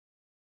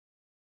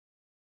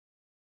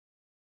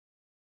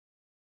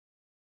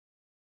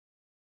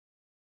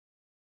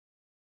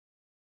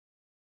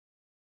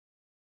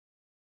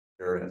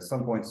there. And at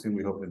some point soon,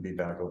 we hope to be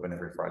back open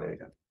every Friday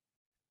again.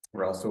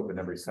 We're also open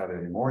every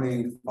Saturday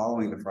morning,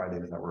 following the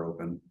Fridays that we're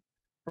open.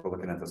 We're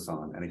looking at the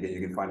sun. And again,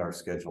 you can find our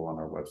schedule on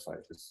our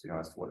website. Just,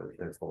 that's what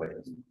it's the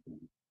latest.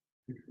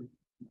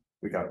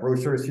 We got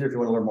brochures here if you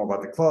want to learn more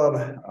about the club,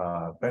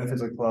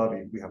 benefits of the club.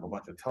 We have a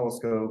bunch of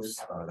telescopes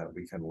that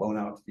we can loan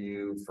out to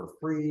you for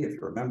free if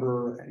you're a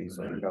member. And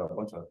so we've got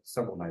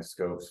several nice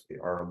scopes.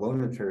 Our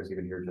loaner chair is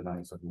even here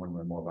tonight. So if you want to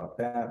learn more about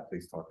that,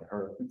 please talk to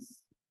her.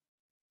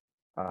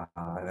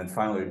 And then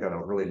finally, we've got a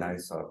really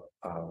nice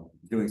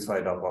viewing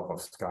site up off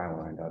of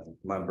Skyline that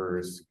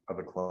members of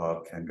the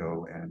club can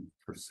go and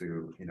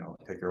pursue,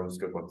 take your own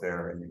scope up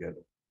there and you get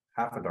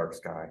half a dark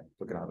sky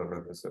looking out over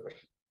the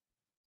Pacific.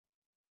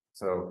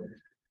 So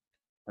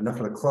enough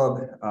of the club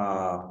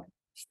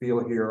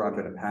spiel here. I'm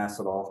going to pass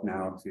it off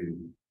now to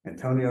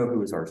Antonio,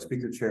 who is our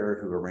speaker chair,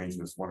 who arranged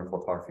this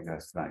wonderful talk for you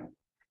guys tonight.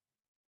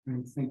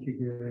 Thank you,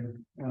 Gary.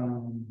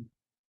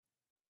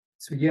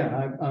 So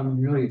yeah, I'm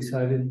really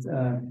excited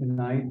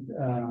tonight,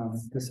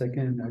 the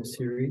second in our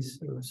series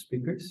of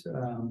speakers.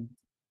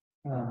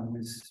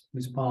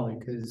 Ms.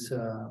 Pollek has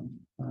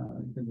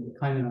been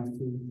kind enough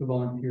to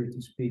volunteer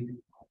to speak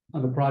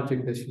on the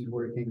project that she's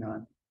working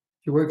on.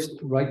 She works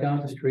right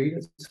down the street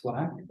at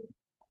SLAC,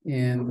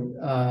 and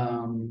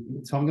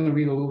so I'm going to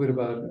read a little bit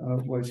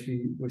about what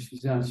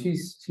she's done.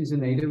 She's a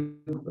native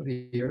of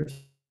here.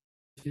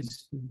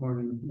 She's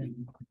born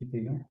in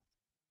Cupertino.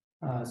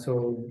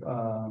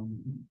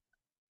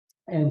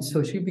 And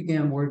so she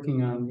began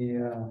working on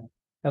the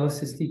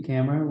LSST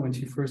camera when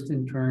she first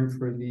interned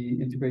for the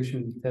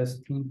integration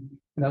test team,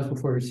 and that was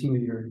before her senior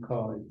year in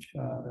college.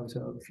 That was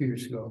a few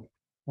years ago,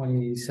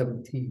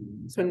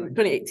 2017.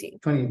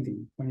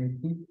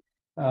 2018.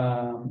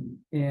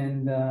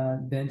 And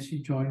then she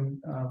joined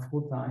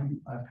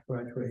full-time after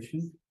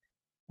graduation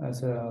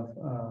as a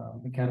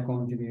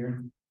mechanical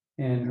engineer.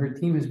 And her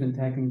team has been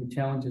tackling the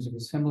challenges of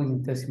assembling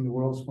and testing the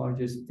world's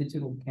largest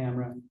digital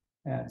camera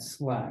at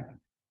SLAC.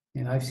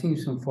 And I've seen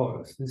some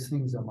photos. This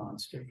thing's a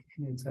monster.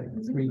 It's like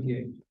 3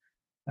 gig.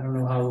 I don't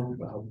know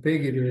how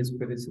big it is,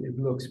 but it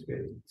looks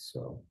big.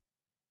 So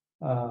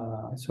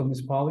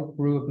Ms. Pollek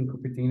grew up in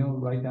Cupertino,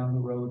 right down the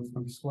road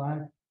from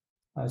SLAC.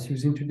 She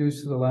was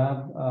introduced to the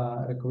lab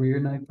at a career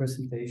night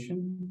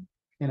presentation,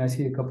 and I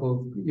see a couple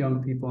of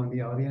young people in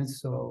the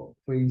audience. So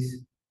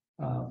please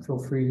feel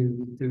free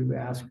to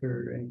ask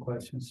her any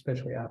questions,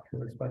 especially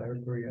afterwards about her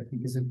career. I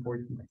think is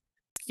important.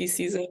 Ski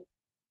season.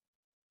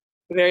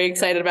 Very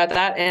excited about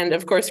that, and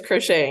of course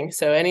crocheting.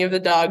 So any of the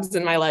dogs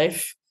in my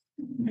life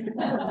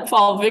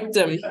fall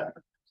victim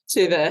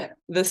to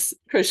this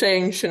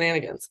crocheting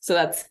shenanigans. So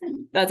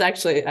that's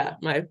actually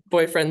my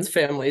boyfriend's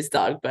family's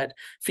dog, but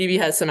Phoebe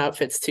has some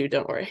outfits too,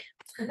 don't worry.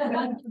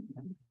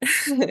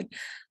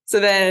 So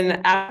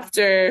then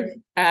after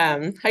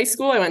high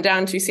school, I went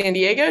down to San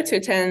Diego to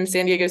attend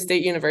San Diego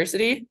State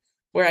University,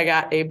 where I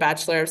got a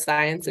Bachelor of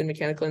Science in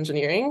Mechanical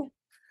Engineering.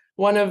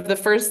 One of the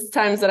first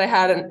times that I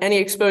had any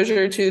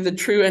exposure to the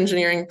true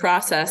engineering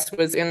process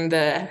was in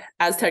the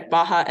Aztec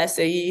Baja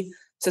SAE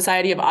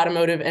Society of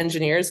Automotive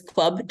Engineers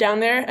club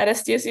down there at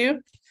SDSU.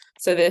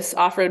 So this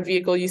off-road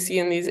vehicle you see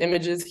in these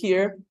images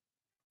here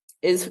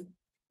is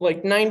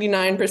like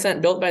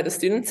 99% built by the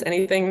students.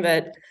 Anything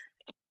that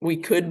we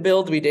could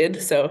build, we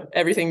did. So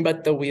everything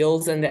but the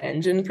wheels and the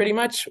engine pretty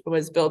much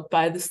was built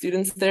by the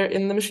students there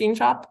in the machine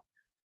shop.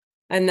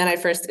 And then I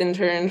first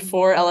interned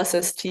for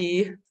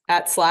LSST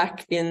at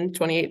SLAC in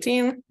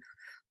 2018.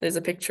 There's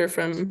a picture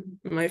from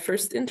my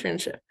first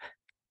internship.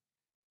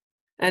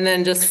 And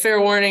then just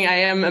fair warning, I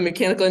am a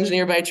mechanical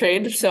engineer by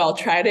trade, so I'll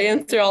try to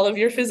answer all of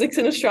your physics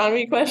and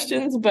astronomy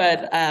questions,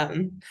 but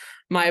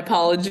my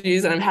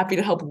apologies, and I'm happy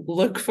to help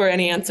look for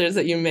any answers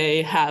that you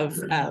may have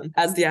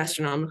as the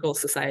Astronomical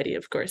Society,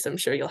 of course. I'm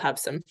sure you'll have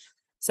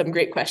some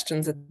great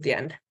questions at the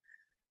end.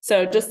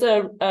 So just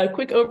a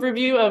quick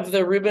overview of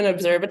the Ruben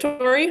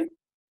Observatory.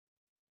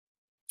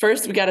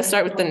 First, we got to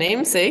start with the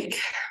namesake,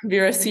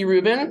 Vera C.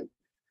 Ruben.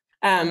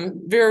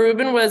 Vera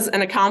Ruben was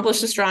an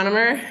accomplished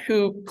astronomer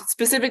who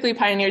specifically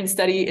pioneered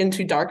study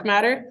into dark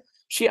matter.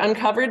 She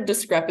uncovered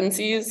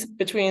discrepancies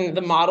between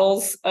the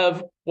models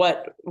of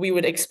what we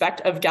would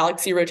expect of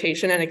galaxy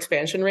rotation and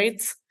expansion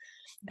rates,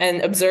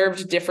 and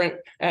observed different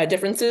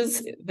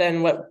differences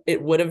than what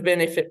it would have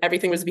been if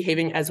everything was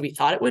behaving as we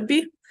thought it would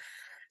be.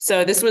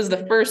 So this was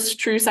the first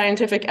true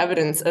scientific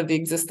evidence of the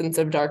existence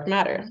of dark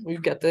matter.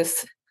 We've got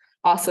this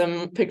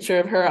awesome picture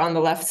of her on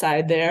the left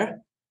side there,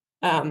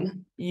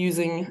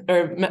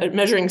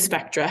 measuring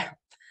spectra.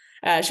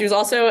 She was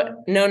also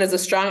known as a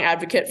strong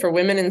advocate for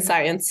women in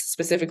science,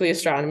 specifically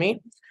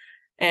astronomy.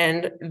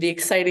 And the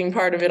exciting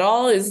part of it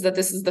all is that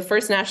this is the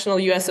first national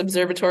US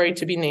observatory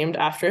to be named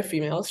after a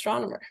female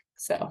astronomer.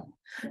 So,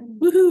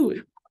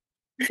 woohoo!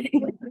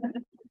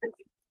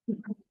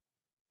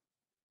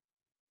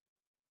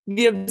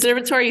 The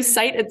observatory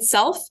site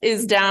itself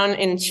is down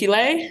in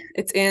Chile.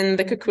 It's in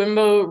the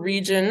Coquimbo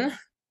region,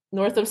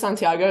 north of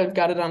Santiago. I've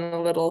got it on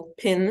a little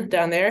pin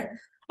down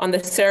there on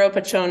the Cerro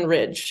Pachón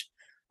Ridge.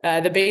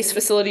 The base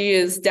facility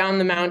is down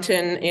the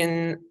mountain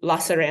in La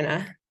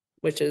Serena.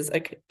 which is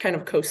a kind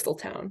of coastal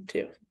town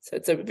too. So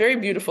it's a very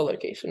beautiful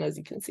location, as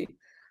you can see.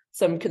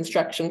 Some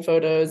construction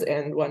photos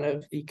and one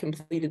of the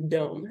completed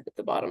dome at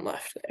the bottom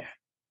left there.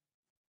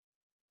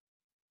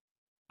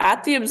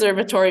 At the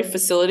observatory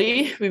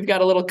facility, we've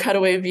got a little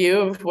cutaway view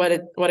of what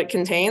it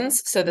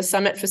contains. So the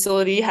summit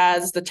facility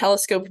has the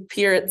telescope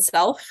pier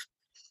itself.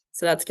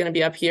 So that's going to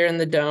be up here in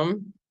the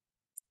dome.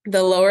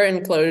 The lower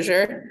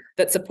enclosure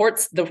that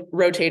supports the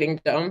rotating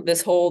dome.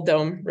 This whole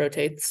dome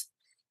rotates.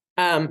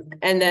 And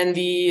then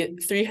the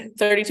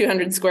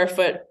 3,200 square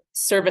foot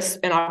service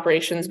and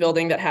operations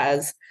building that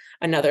has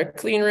another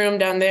clean room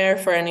down there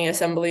for any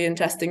assembly and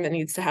testing that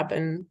needs to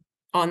happen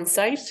on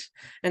site,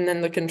 and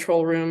then the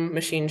control room,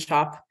 machine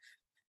shop,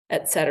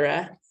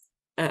 etc.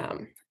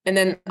 And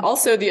then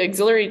also the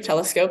auxiliary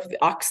telescope, the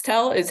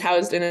Oxtel, is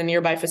housed in a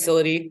nearby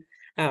facility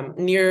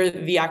near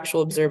the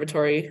actual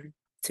observatory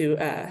to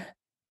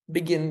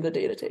begin the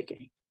data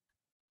taking.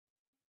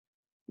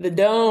 The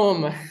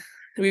dome.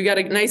 We've got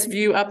a nice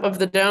view up of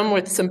the dome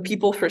with some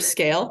people for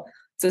scale.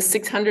 It's a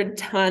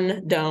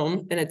 600-ton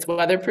dome and it's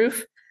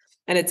weatherproof,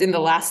 and it's in the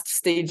last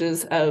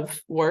stages of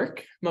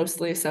work,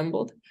 mostly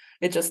assembled.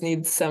 It just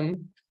needs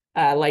some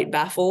light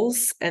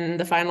baffles and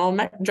the final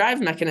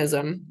drive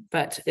mechanism,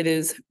 but it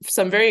is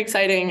some very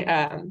exciting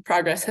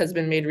progress has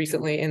been made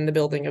recently in the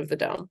building of the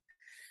dome.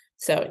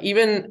 So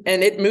and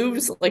it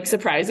moves like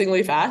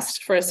surprisingly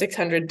fast for a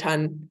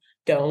 600-ton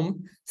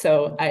dome.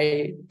 So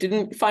I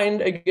didn't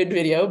find a good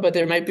video, but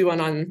there might be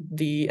one on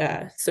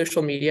the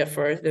social media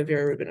for the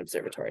Vera Ruben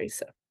Observatory.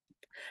 So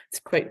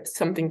it's quite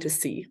something to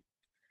see.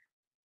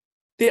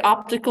 The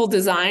optical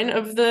design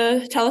of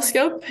the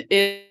telescope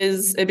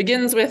it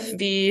begins with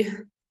the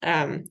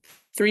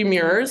 3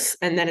 mirrors,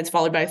 and then it's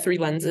followed by 3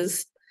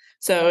 lenses.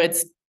 So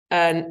it's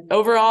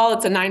overall,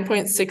 it's a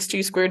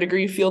 9.62 square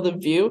degree field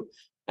of view.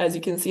 As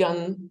you can see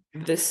on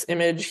this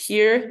image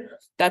here,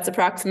 that's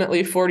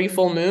approximately 40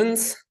 full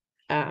moons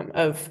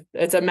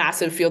it's a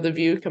massive field of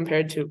view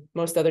compared to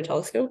most other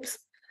telescopes.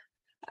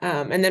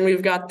 And then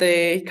we've got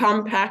the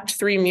compact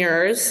 3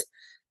 mirrors,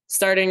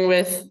 starting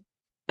with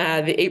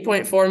the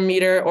 8.4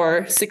 meter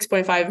or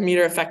 6.5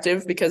 meter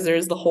effective, because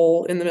there's the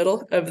hole in the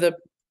middle of the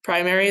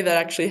primary that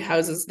actually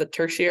houses the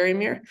tertiary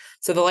mirror.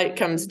 So the light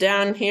comes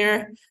down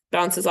here,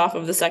 bounces off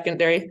of the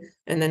secondary,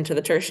 and then to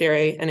the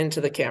tertiary and into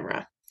the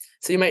camera.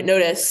 So you might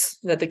notice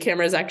that the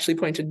camera is actually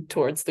pointed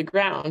towards the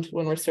ground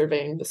when we're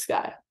surveying the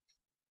sky.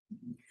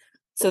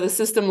 So the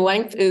system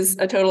length is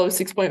a total of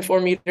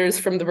 6.4 meters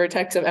from the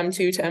vertex of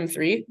M2 to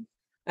M3.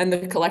 And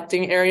the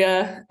collecting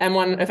area,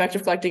 M1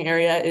 effective collecting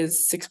area,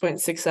 is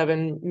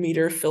 6.67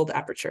 meter filled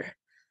aperture.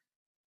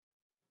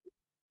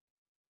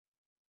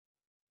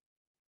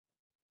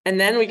 And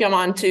then we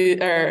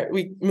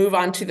move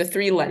on to the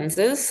 3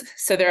 lenses.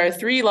 So there are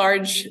 3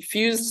 large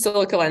fused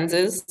silica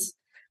lenses,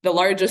 the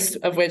largest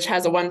of which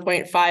has a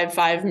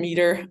 1.55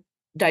 meter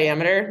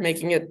diameter,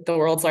 making it the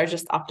world's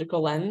largest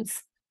optical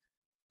lens.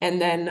 And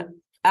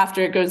then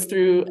after it goes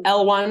through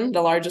L1,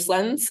 the largest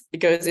lens, it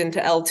goes into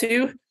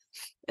L2,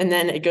 and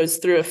then it goes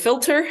through a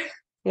filter.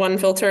 One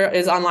filter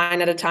is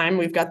online at a time.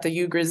 We've got the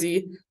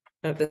U-Grizzy,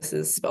 this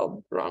is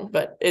spelled wrong,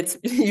 but it's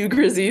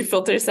U-Grizzy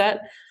filter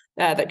set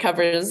that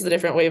covers the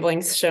different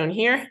wavelengths shown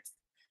here.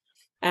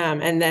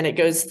 And then it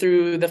goes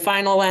through the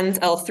final lens,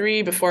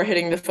 L3, before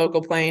hitting the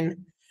focal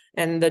plane.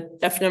 And the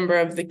F number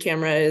of the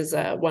camera is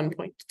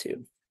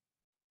 1.2.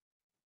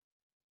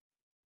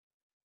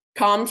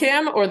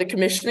 ComCam, or the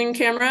commissioning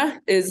camera,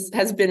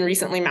 has been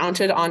recently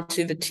mounted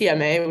onto the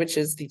TMA, which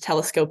is the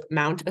telescope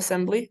mount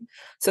assembly.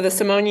 So the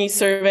Simone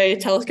Survey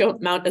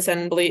telescope mount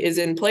assembly is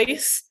in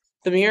place.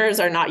 The mirrors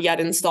are not yet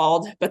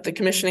installed, but the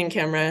commissioning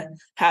camera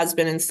has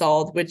been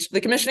installed, which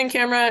the commissioning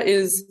camera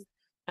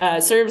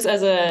serves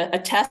as a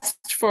test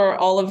for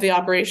all of the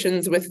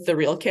operations with the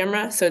real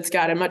camera. So it's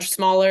got a much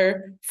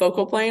smaller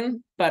focal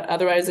plane, but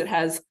otherwise it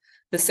has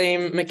the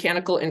same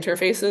mechanical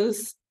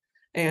interfaces,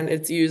 and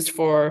it's used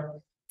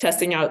for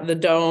testing out the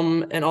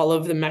dome and all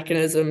of the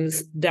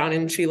mechanisms down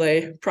in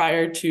Chile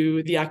prior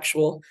to the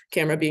actual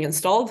camera being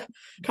installed.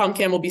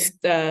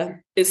 ComCam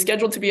is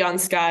scheduled to be on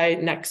Sky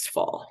next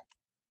fall.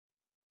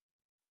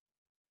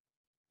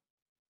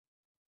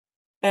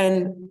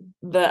 And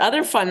the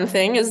other fun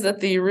thing is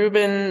that the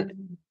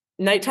Ruben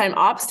nighttime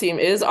ops team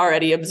is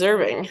already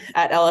observing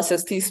at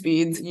LSST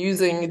speeds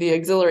using the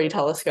auxiliary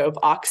telescope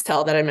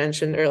Oxtel that I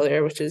mentioned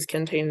earlier, which is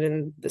contained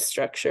in the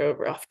structure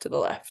over off to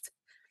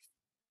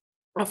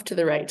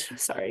the right,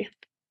 sorry.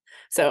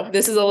 So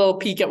this is a little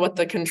peek at what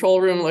the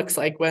control room looks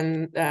like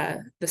when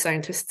the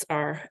scientists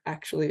are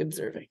actually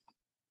observing.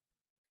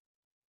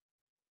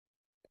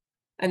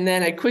 And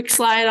then a quick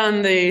slide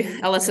on the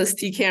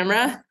LSST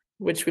camera,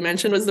 which we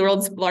mentioned was the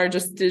world's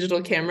largest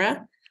digital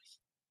camera.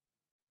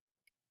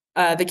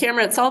 The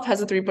camera itself has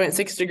a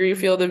 3.6 degree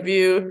field of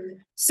view,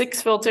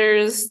 6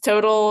 filters,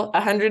 total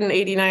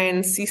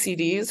 189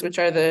 CCDs, which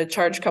are the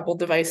charge coupled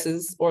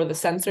devices or the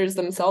sensors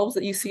themselves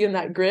that you see in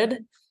that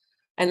grid.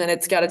 And then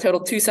it's got a total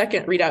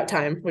 2-second readout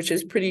time, which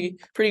is pretty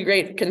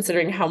great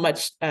considering how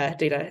much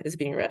data is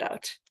being read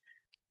out.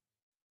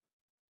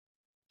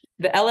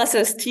 The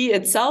LSST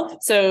itself,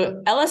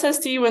 so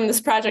LSST, when this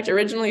project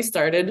originally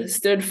started,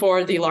 stood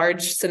for the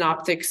Large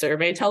Synoptic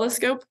Survey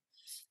Telescope.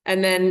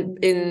 And then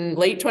in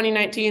late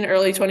 2019,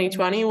 early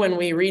 2020, when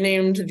we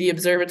renamed the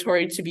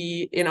observatory to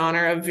be in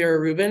honor of Vera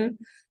Ruben,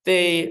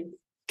 they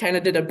kind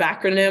of did a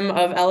backronym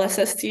of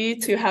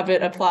LSST to have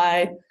it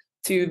apply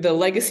to the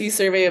Legacy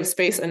Survey of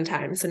Space and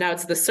Time. So now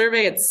it's the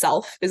survey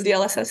itself is the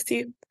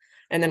LSST,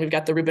 and then we've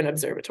got the Ruben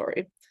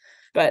Observatory.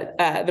 But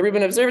the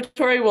Ruben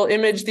Observatory will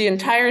image the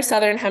entire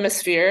southern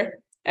hemisphere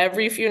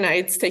every few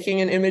nights,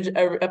 taking an image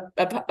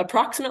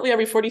approximately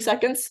every 40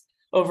 seconds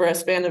over a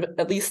span of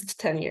at least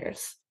 10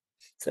 years.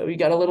 So we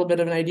got a little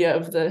bit of an idea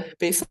of the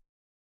baseline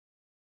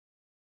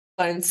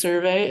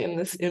survey in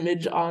this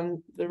image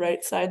on the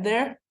right side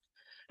there.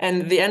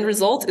 And the end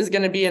result is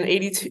going to be an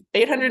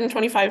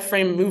 825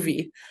 frame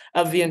movie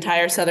of the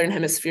entire southern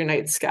hemisphere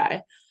night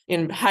sky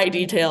in high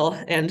detail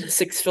and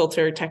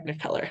 6-filter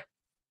Technicolor.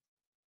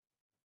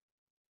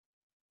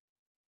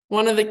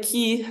 One of the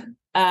key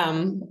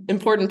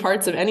important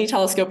parts of any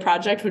telescope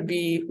project would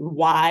be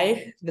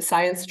why, the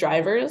science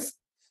drivers.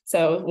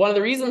 So one of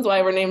the reasons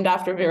why we're named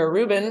after Vera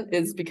Ruben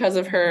is because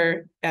of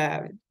her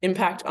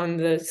impact on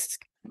the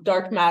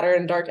dark matter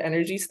and dark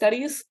energy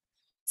studies.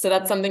 So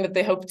that's something that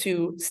they hope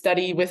to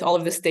study with all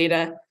of this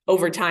data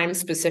over time,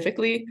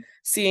 specifically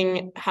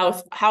seeing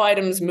how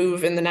items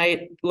move in the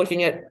night,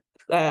 looking at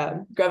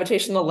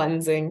gravitational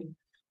lensing,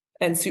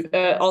 and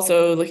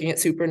also looking at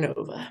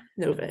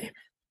novae.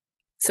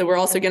 So we're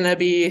also going to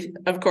be,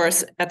 of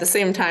course, at the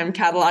same time,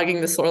 cataloging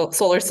the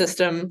solar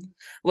system,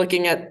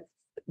 looking at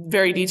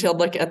very detailed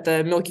look at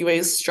the Milky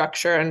Way's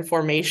structure and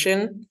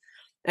formation,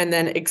 and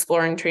then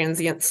exploring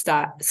transient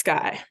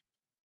sky.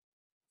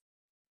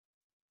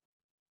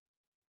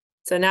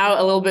 So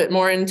now a little bit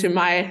more into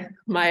my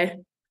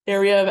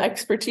area of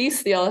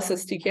expertise, the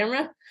LSST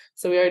camera.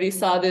 So we already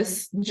saw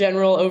this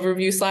general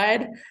overview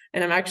slide,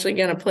 and I'm actually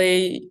going to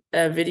play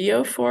a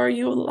video for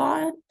you a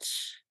lot.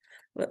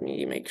 Let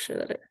me make sure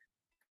that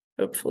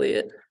hopefully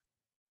it.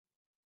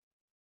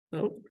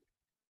 Oh.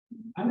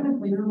 I'm in a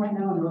clean room right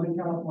now in Northern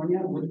California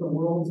with the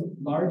world's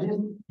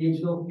largest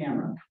digital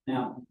camera.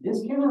 Now,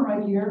 this camera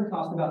right here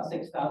cost about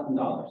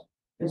 $6,000.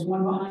 This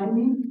one behind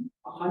me,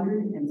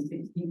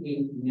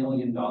 $168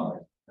 million.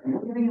 And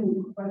we're getting an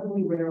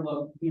incredibly rare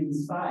look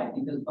inside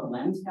because the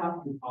lens cap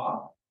is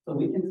off, so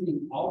we can see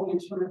all the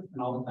instruments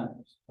and all the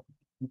sensors.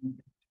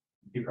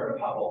 You've heard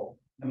of Hubble,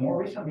 and more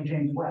recently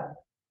James Webb.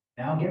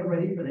 Now get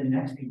ready for the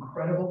next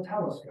incredible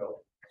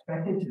telescope,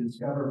 expected to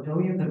discover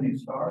billions of new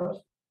stars,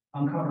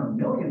 uncover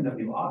millions of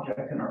new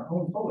objects in our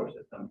own solar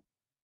system,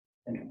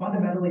 and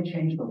fundamentally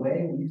change the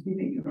way we see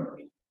the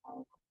universe.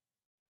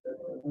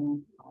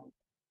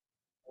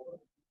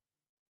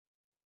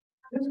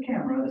 This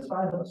camera, the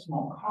size of a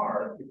small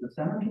car, is the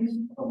centerpiece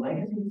of the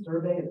Legacy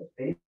Survey of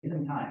Space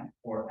and Time,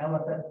 or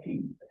LSST,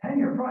 a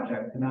 10-year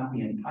project to map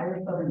the entire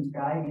southern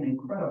sky in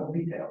incredible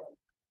detail.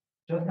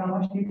 Just how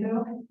much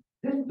detail?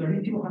 This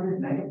 3,200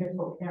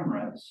 megapixel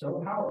camera is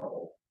so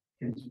powerful,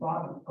 it can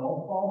spot a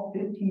golf ball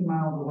 15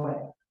 miles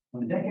away.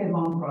 When the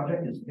decade-long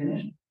project is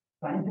finished,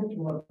 scientists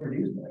will have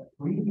produced a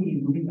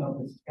 3D movie of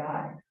the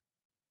sky,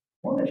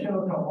 one that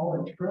shows how all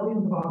the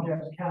trillions of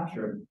objects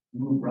captured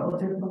move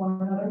relative to one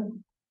another,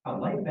 how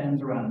light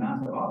bends around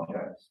massive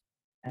objects,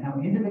 and how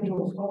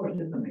individual solar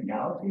systems and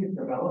galaxies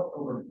develop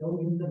over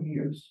billions of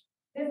years.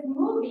 This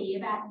movie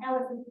that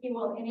LSST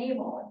will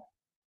enable,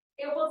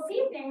 it will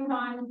see things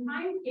on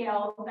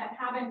timescales that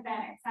haven't been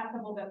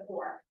accessible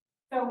before.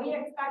 So we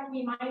expect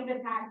we might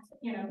detect,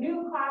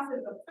 new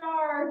classes of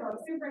stars or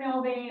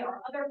supernovae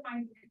or other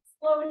kinds of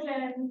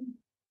explosions.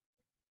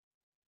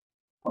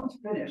 Once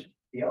finished,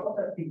 the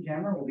LSST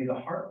camera will be the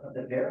heart of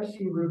the Vera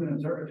Ruben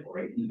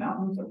Observatory in the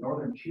mountains of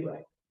northern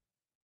Chile.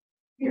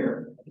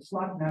 Here, at the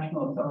Pollek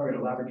National Accelerator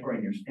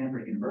Laboratory near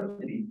Stanford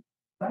University,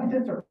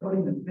 scientists are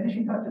putting the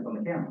finishing touches on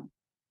the camera.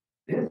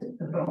 This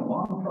has been a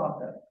long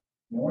process,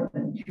 more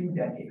than 2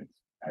 decades.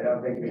 I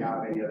don't think we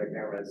have any other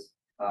cameras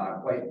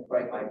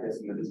quite like this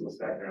in the visible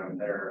spectrum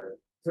that are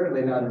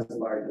certainly not as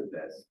large as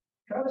this.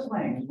 Travis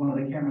Lang is one of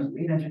the camera's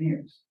lead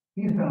engineers.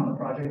 He's been on the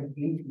project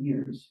 8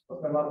 years.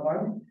 It's been a lot of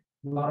fun,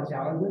 a lot of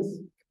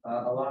challenges,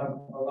 a lot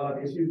of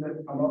issues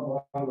that come up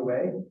along the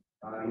way.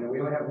 We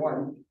only have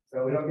one,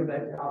 so we don't get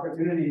that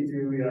opportunity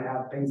to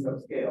have things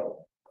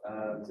upscale.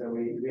 So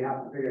we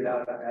have to figure it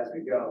out as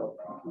we go.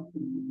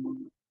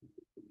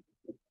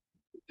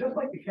 Just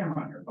like the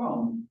camera on your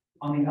phone,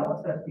 on the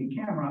LSST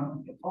camera,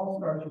 it all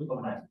starts with the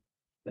lens.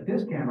 But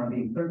this camera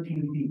being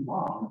 13 feet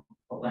long,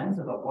 the lens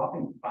is a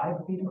whopping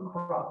 5 feet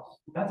across.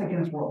 That's a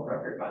Guinness World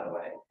Record, by the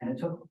way, and it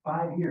took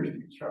 5 years to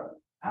construct.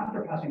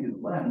 After passing through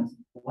the lens,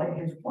 the light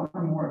hits one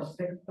or more of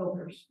 6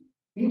 filters,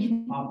 each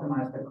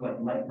optimized to collect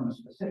light from a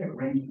specific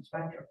range of the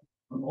spectrum,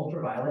 from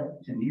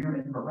ultraviolet to near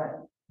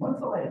infrared. Once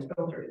the light is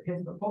filtered, it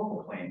hits the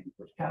focal plane,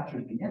 which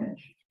captures the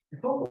image. The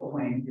focal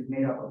plane is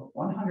made up of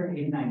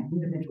 189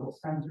 individual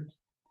sensors,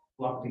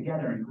 blocked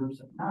together in groups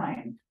of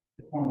 9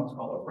 to form what's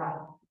called a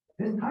wrap.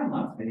 This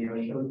time-lapse video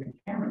shows the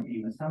camera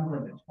team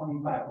assembling the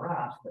 25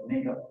 rafts that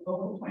make up the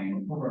focal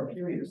plane over a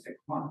period of 6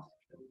 months.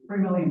 $3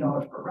 million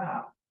per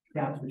raft,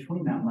 gaps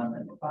between them less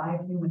than 5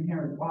 human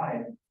hairs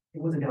wide.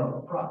 It was a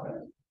delicate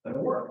process, but it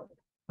worked.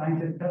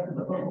 Scientists tested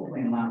the focal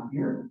plane last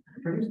year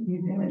to produce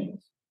these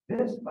images.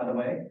 This, by the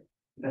way,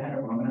 is the head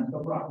of Roman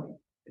property.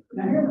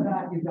 Now here in the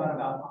back, you've got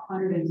about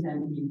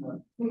 110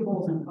 people,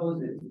 cables and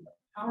hoses to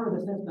power the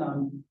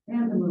system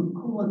and to move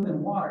coolant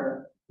and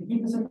water to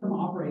keep the system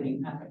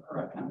operating at the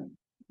correct temperature.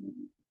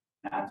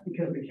 That's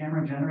because the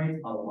camera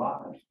generates a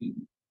lot of heat,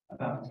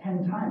 about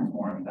 10 times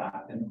more in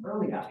fact than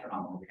early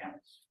astronomical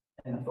cameras.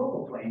 And the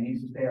focal plane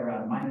needs to stay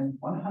around minus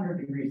 100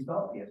 degrees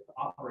Celsius to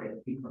operate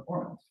at peak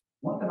performance.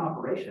 Once in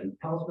operation, the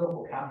telescope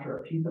will capture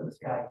a piece of the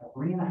sky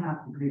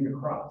 3.5 degrees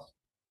across.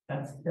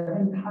 That's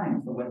 7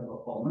 times the width of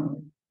a full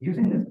moon.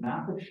 Using this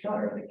massive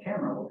shutter, the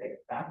camera will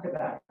take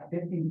back-to-back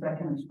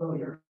 15-second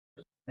exposures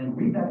and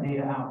read that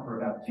data out for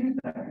about 2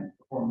 seconds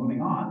before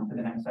moving on to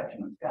the next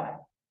section of the sky.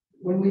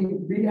 When we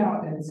read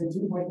out and it's in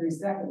 2.3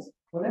 seconds,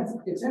 well,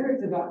 it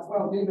generates about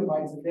 12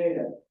 gigabytes of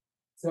data.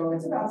 So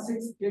it's about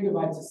 6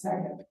 gigabytes a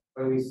second.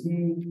 When we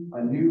see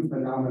a new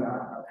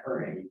phenomena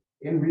occurring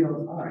in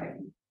real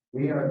time,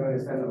 we are going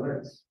to send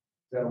alerts.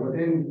 So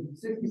within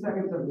 60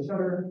 seconds of the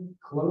shutter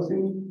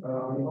closing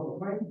on the focal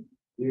plane,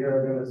 we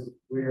are going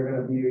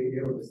to be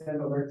able to send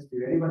alerts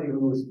to anybody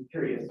who is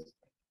curious.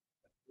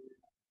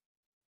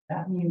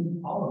 That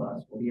means all of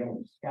us will be able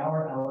to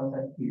scour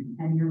LSST's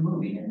 10-year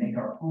movie and make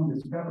our own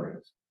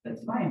discoveries that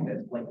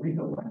scientists like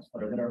Rico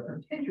Wexler that are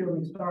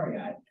particularly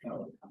starry-eyed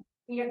know.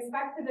 We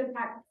expect to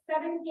detect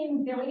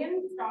 17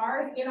 billion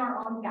stars in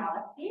our own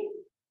galaxy.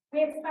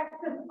 We expect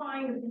to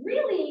find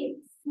really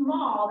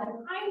small,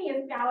 the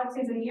tiniest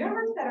galaxies in the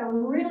universe that are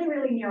really,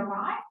 really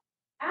nearby.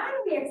 And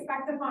we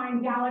expect to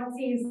find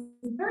galaxies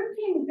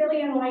 13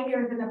 billion light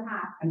years in the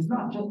past. And it's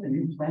not just the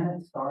new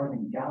planets, stars,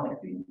 and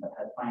galaxies that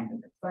has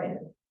scientists excited.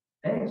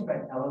 They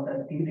expect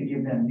LSST to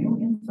give them new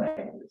insight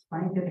into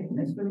scientific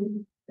mystery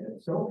that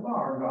has so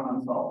far gone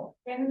unsolved.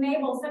 It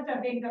enables such a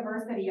big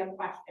diversity of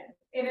questions.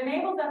 It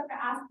enables us to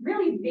ask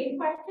really big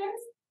questions.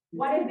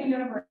 What is the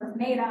universe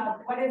made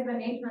of? What is the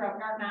nature of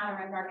dark matter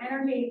and dark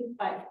energy?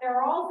 But there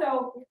are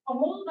also a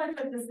whole bunch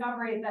of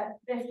discoveries that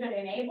this should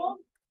enable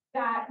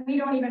that we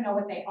don't even know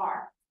what they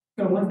are.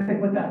 So once they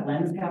put that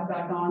lens cap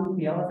back on,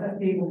 the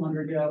LSST will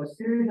undergo a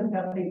series of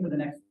testing for the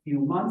next few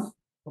months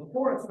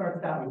before it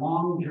starts that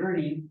long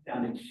journey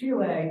down to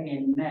Chile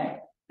in May.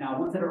 Now,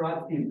 once it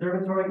arrives at the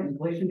observatory,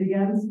 installation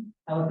begins,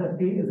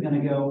 LSST is going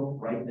to go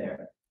right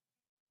there.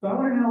 So I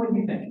want to know what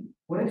you think.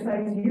 What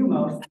excites you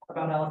most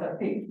about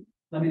LSST?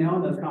 Let me know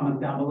in those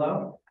comments down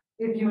below.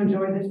 If you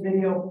enjoyed this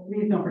video,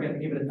 please don't forget to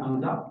give it a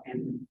thumbs up.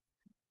 And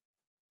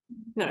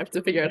Now I have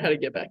to figure out how to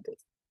get back to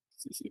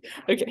this.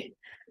 Okay.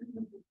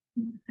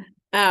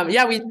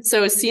 Yeah,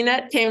 so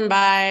CNET came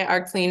by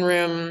our clean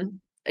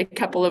room a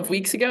couple of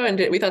weeks ago, and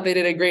we thought they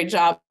did a great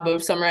job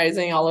of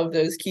summarizing all of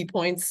those key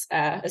points,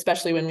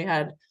 especially when we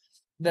had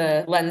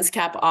the lens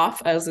cap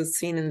off, as is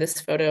seen in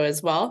this photo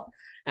as well.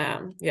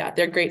 Yeah,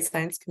 they're great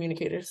science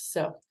communicators,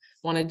 so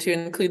wanted to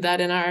include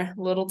that in our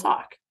little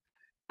talk.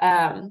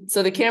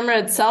 So the camera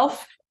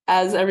itself,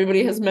 as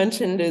everybody has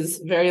mentioned,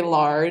 is very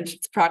large.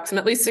 It's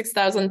approximately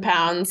 6,000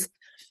 pounds,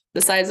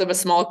 the size of a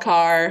small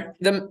car.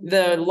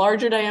 The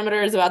larger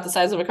diameter is about the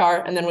size of a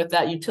car, and then with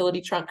that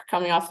utility trunk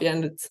coming off the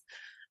end, it's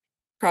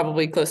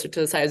probably closer to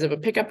the size of a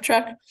pickup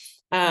truck.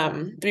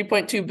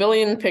 3.2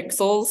 billion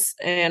pixels,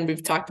 and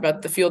we've talked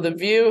about the field of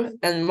view.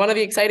 And one of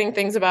the exciting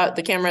things about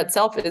the camera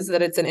itself is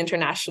that it's an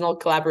international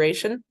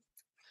collaboration.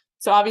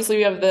 So obviously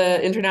we have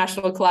the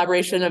international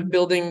collaboration of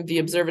building the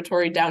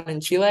observatory down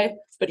in Chile,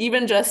 but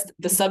even just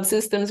the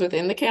subsystems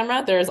within the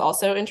camera, there is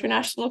also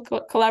international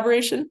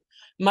collaboration.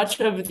 Much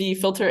of the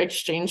filter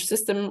exchange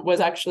system was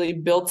actually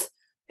built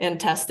and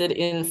tested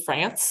in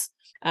France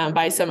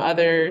by some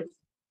other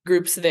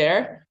groups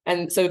there.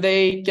 And so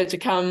they get to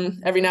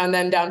come every now and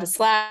then down to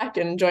Slack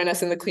and join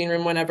us in the clean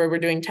room whenever we're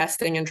doing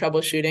testing and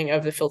troubleshooting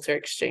of the filter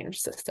exchange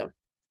system.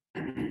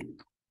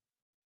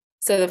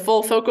 So the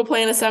full focal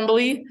plane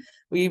assembly,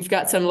 we've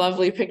got some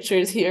lovely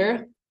pictures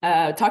here.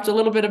 Talked a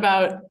little bit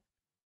about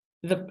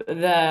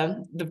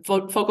the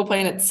focal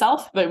plane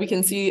itself, but we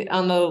can see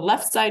on the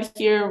left side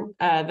here,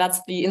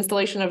 that's the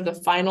installation of the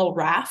final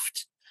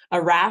raft.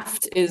 A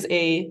raft is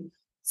a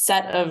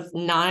set of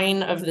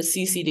 9 of the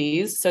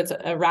CCDs. So it's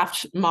a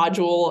raft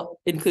module,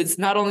 includes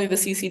not only the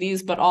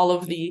CCDs, but all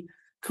of the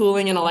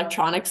cooling and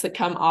electronics that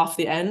come off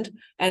the end.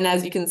 And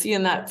as you can see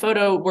in that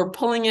photo, we're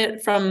pulling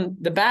it from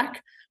the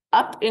back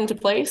up into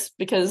place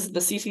because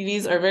the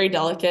CCDs are very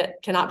delicate,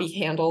 cannot be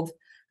handled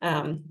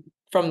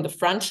from the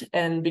front.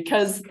 And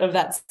because of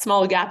that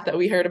small gap that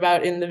we heard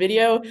about in the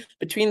video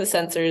between the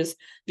sensors,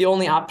 the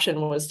only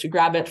option was to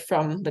grab it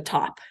from the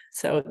top.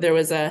 So there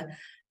was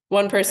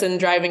one person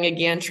driving a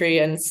gantry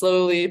and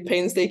slowly,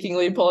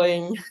 painstakingly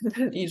pulling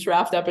each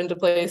raft up into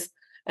place.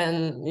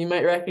 And you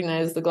might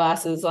recognize the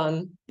glasses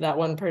on that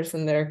one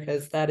person there,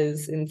 because that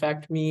is in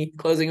fact me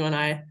closing one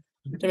eye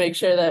to make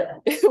sure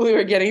that we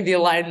were getting the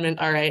alignment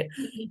all right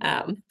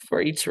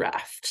for each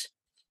raft.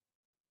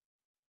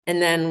 And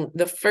then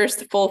the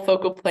first full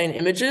focal plane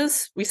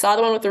images, we saw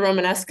the one with the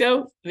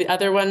Romanesco. The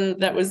other one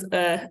that was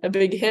a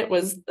big hit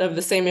was of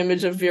the same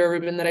image of Vera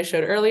Ruben that I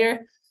showed earlier,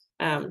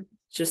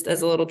 just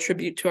as a little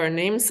tribute to our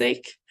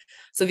namesake.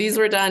 So these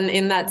were done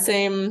in that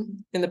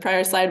same, in the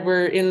prior slide,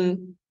 we're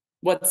in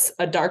what's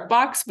a dark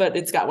box, but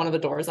it's got one of the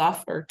doors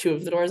off, or two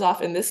of the doors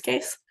off in this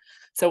case.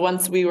 So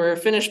once we were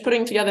finished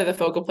putting together the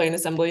focal plane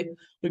assembly,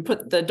 we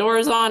put the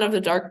doors on of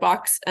the dark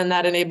box, and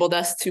that enabled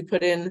us to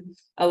put in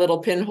a little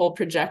pinhole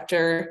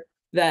projector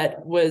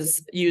that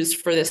was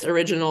used for this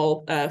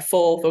original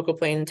full focal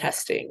plane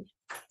testing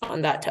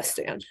on that test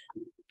stand.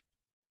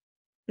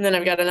 And then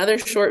I've got another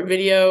short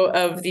video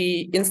of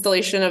the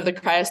installation of the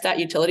cryostat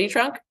utility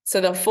trunk.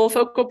 So the full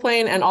focal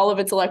plane and all of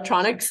its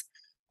electronics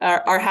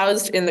are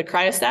housed in the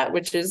cryostat,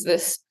 which is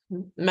this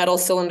metal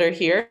cylinder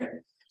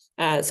here.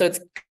 So it's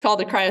called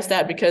the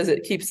cryostat because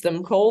it keeps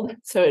them cold.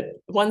 So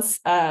once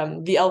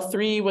the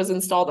L3 was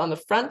installed on the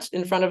front,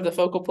 in front of the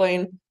focal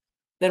plane,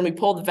 then we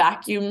pulled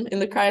vacuum in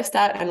the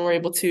cryostat and we're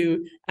able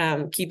to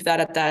keep that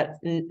at that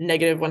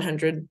negative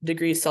 100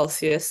 degrees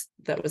Celsius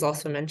that was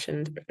also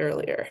mentioned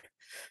earlier.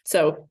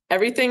 So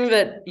everything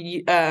that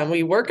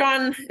we work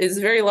on is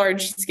very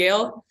large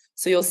scale.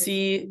 So you'll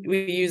see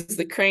we use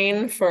the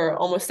crane for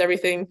almost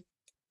everything.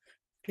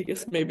 I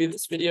guess maybe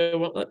this video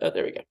won't let, oh,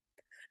 there we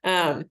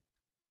go.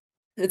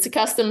 It's a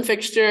custom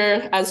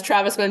fixture. As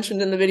Travis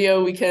mentioned in the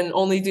video, we can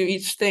only do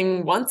each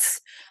thing once.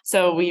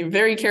 So we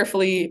very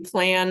carefully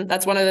plan.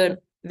 That's one of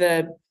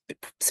the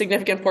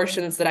significant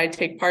portions that I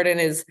take part in,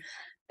 is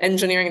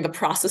engineering the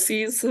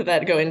processes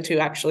that go into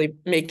actually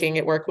making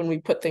it work when we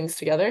put things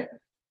together.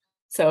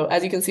 So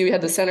as you can see, we had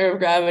the center of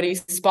gravity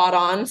spot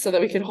on so that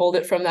we could hold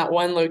it from that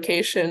one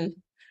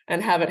location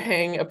and have it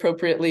hang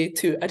appropriately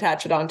to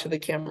attach it onto the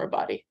camera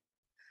body.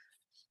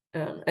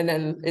 And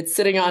then it's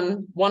sitting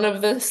on one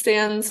of the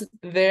stands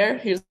there.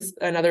 Here's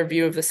another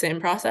view of the same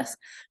process.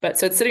 But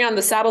so it's sitting on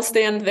the saddle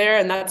stand there,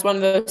 and that's one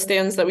of the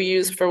stands that we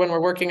use for when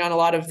we're working on a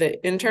lot of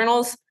the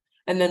internals.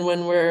 And then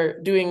when we're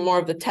doing more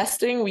of the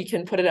testing, we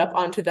can put it up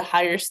onto the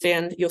higher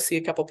stand. You'll see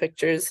a couple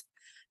pictures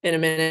in a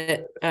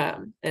minute,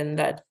 and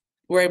that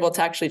we're able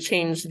to actually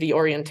change the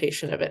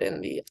orientation of it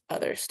in the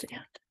other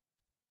stand.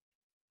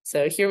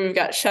 So here we've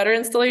got shutter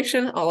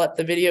installation. I'll let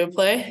the video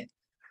play.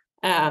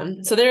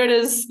 So there it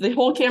is. The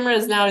whole camera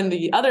is now in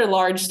the other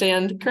large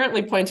stand,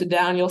 currently pointed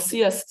down. You'll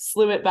see us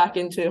slew it back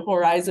into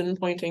horizon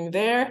pointing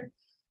there.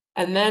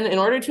 And then in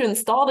order to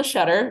install the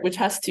shutter, which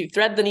has to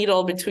thread the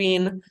needle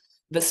between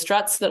the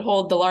struts that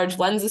hold the large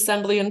lens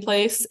assembly in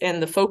place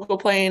and the focal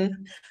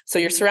plane. So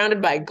you're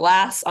surrounded by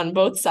glass on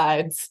both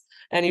sides,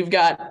 and you've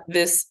got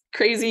this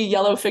crazy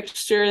yellow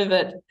fixture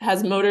that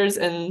has motors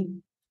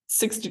and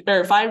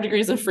 5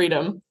 degrees of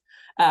freedom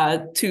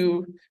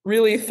to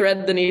really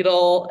thread the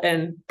needle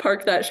and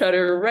park that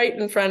shutter right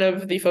in front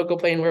of the focal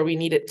plane where we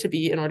need it to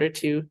be in order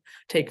to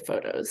take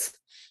photos.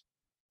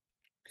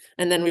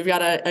 And then we've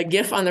got a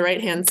GIF on the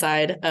right-hand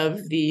side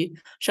of the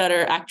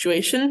shutter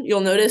actuation.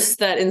 You'll notice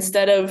that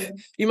instead of,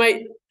 you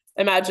might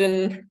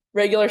imagine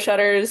regular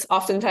shutters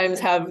oftentimes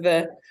have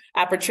the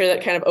aperture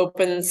that kind of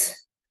opens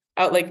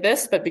out like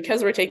this, but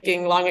because we're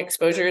taking long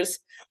exposures,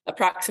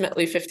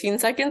 approximately 15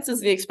 seconds is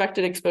the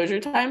expected exposure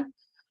time.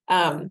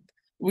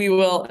 We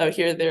will, oh,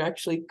 here they're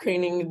actually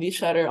craning the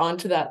shutter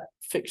onto that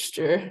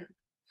fixture,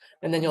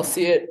 and then you'll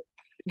see it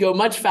go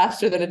much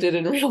faster than it did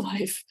in real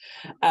life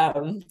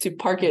to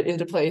park it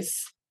into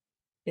place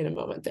in a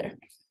moment there.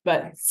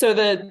 But so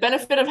the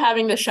benefit of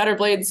having the shutter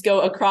blades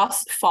go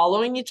across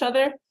following each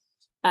other,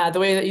 the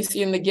way that you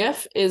see in the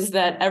GIF, is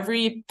that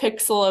every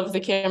pixel of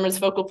the camera's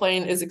focal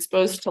plane is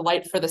exposed to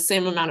light for the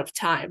same amount of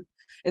time.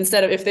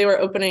 Instead of, if they were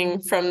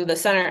opening from the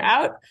center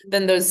out,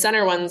 then those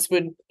center ones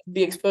would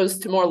be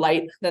exposed to more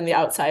light than the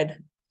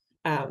outside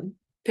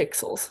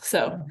pixels.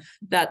 So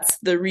that's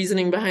the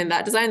reasoning behind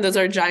that design. Those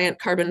are giant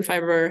carbon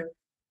fiber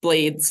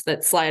blades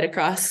that slide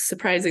across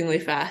surprisingly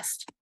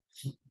fast.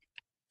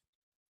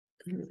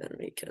 And then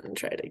we can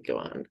try to go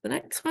on to the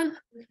next one.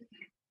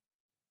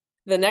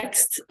 The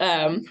next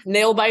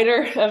nail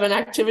biter of an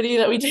activity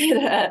that we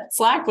did at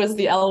SLAC was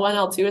the L1,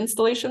 L2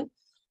 installation.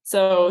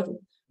 So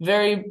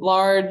very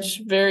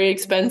large, very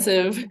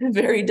expensive,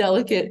 very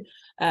delicate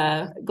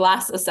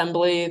glass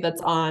assembly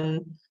that's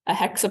on a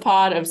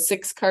hexapod of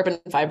 6 carbon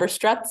fiber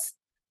struts.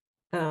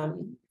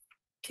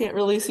 Can't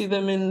really see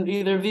them in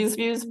either of these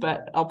views,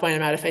 but I'll point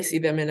them out if I see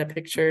them in a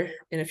picture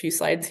in a few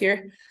slides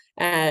here.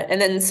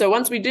 And then, so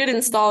once we did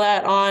install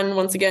that on,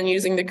 once again,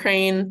 using the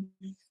crane,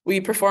 we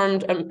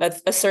performed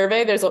a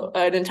survey. There's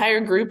an entire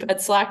group at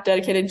SLAC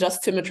dedicated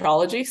just to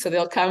metrology. So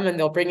they'll come and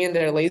they'll bring in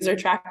their laser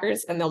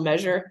trackers and they'll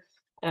measure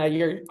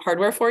your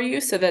hardware for you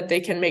so that they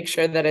can make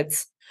sure that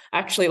it's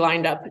actually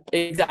lined up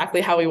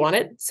exactly how we want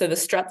it. So the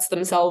struts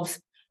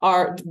themselves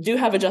do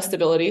have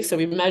adjustability. So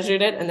we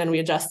measured it and then we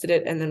adjusted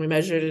it and then we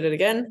measured it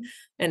again,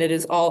 and it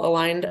is all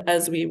aligned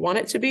as we want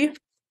it to be.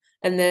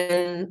 And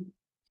then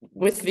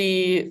with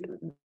the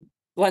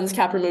lens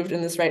cap removed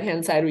in this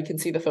right-hand side, we can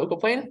see the focal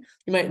plane.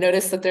 You might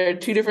notice that there are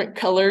two different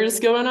colors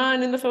going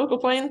on in the focal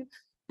plane.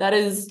 That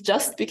is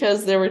just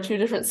because there were two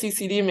different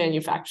CCD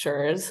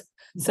manufacturers.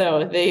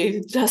 So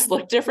they just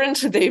look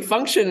different. They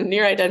function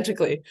near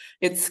identically.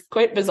 It's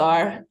quite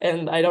bizarre,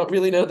 and I don't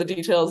really know the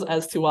details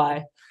as to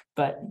why,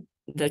 but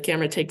the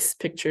camera takes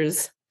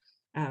pictures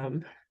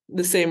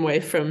the same way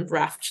from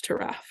raft to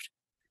raft.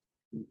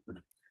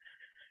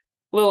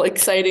 Little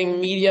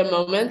exciting media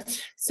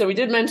moment. So we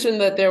did mention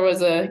that there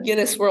was a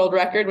Guinness World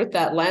Record with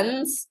that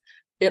lens.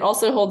 It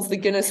also holds the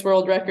Guinness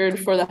World Record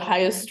for the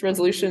highest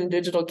resolution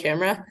digital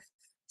camera.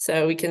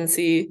 So we can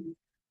see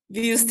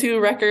these two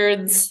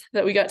records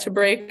that we got to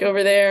break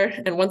over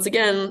there. And once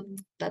again,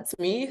 that's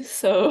me.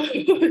 So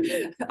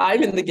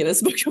I'm in the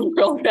Guinness Book of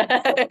World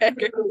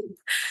Records.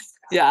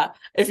 Yeah,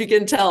 if you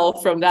can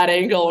tell from that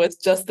angle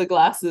with just the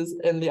glasses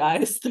and the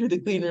eyes through the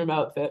clean room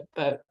outfit,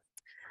 but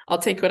I'll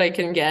take what I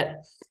can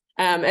get.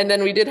 And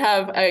then we did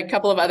have a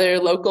couple of other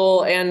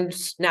local and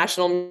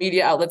national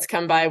media outlets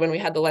come by when we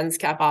had the lens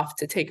cap off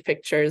to take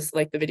pictures,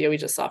 like the video we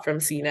just saw from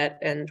CNET,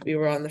 and we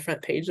were on the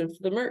front page of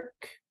the Merc.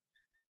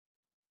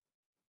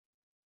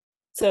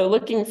 So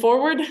looking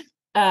forward,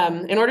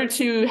 in order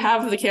to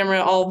have the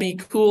camera all be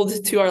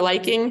cooled to our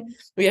liking,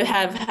 we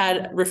have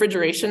had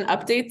refrigeration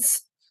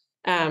updates,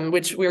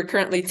 which we're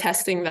currently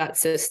testing that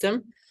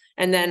system.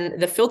 And then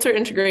the filter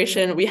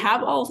integration, we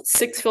have all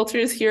 6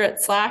 filters here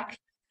at Slack,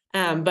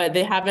 but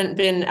they haven't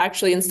been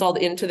actually installed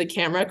into the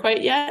camera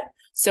quite yet.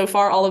 So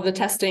far, all of the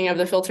testing of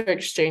the filter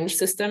exchange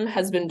system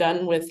has been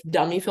done with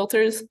dummy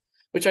filters,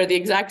 which are the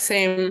exact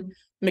same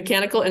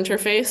mechanical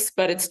interface,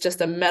 but it's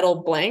just a metal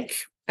blank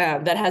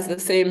that has the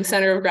same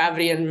center of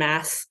gravity and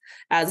mass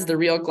as the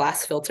real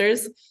glass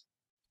filters.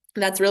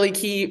 That's really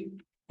key.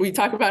 We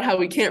talk about how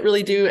we can't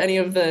really do any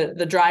of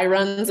the dry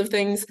runs of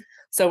things.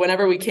 So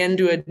whenever we can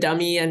do a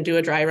dummy and do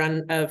a dry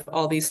run of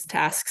all these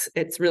tasks,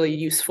 it's really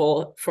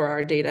useful for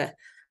our data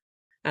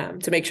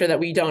to make sure that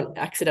we don't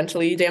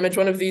accidentally damage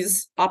one of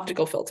these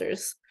optical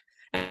filters.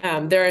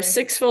 There are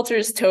 6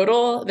 filters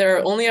total. There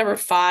are only ever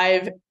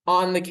 5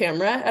 on the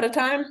camera at a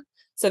time.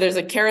 So there's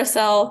a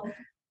carousel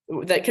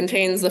that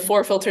contains the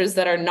 4 filters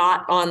that are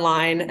not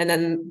online, and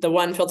then the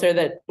 1 filter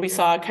that we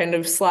saw kind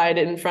of slide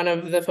in front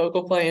of the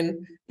focal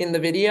plane in the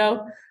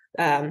video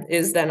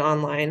is then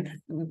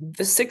online.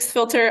 The 6th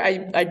filter,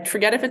 I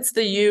forget if it's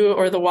the U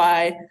or the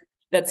Y,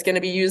 that's going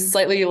to be used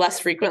slightly less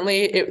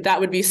frequently. That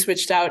would be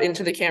switched out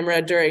into the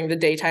camera during the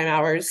daytime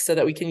hours so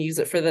that we can use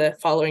it for the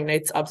following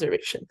night's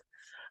observation.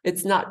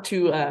 It's not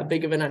too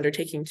big of an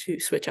undertaking to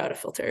switch out a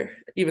filter,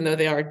 even though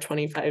they are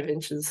 25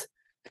 inches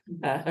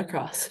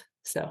across.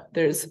 So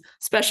there's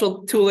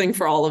special tooling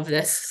for all of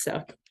this.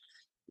 So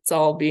it's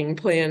all being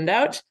planned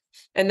out.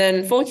 And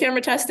then full camera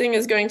testing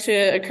is going to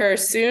occur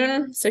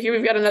soon. So here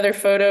we've got another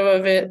photo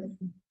of it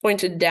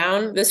pointed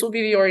down. This will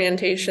be the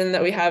orientation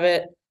that we have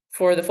it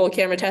for the full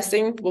camera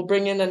testing. We'll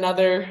bring in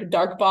another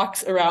dark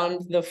box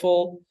around the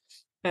full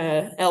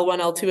L1,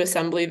 L2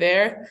 assembly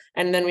there.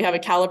 And then we have a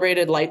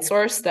calibrated light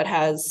source that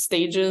has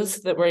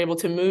stages that we're able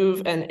to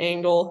move and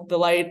angle the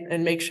light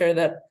and make sure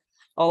that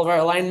all of our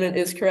alignment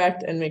is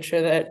correct and make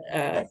sure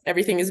that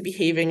everything is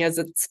behaving as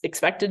it's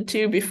expected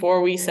to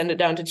before we send it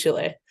down to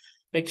Chile.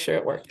 Make sure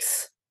it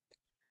works.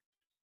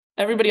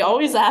 Everybody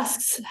always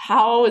asks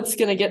how it's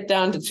going to get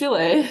down to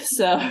Chile.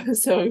 So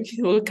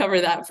we'll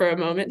cover that for a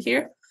moment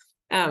here.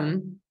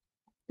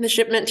 The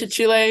shipment to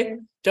Chile,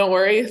 don't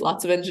worry,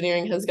 lots of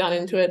engineering has gone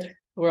into it.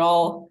 We're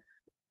all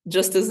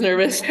just as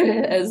nervous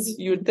as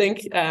you would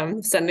think,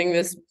 sending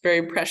this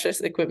very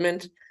precious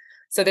equipment.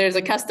 So there's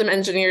a custom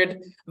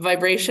engineered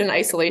vibration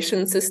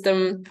isolation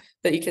system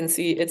that you can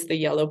see. It's the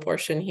yellow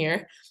portion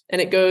here,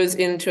 and it goes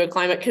into a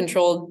climate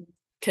controlled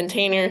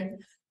container.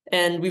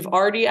 And we've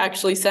already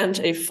actually sent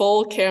a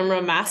full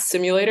camera mass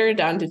simulator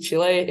down to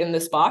Chile in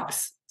this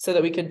box so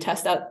that we could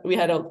test out. We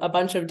had a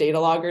bunch of data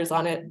loggers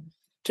on it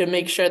to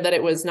make sure that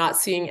it was not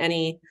seeing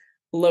any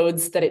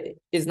loads that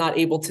it is not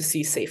able to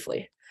see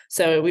safely.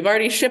 So we've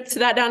already shipped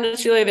that down to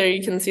Chile. There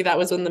you can see that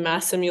was when the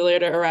mass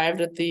simulator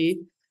arrived at the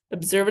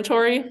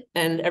observatory,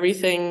 and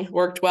everything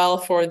worked well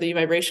for the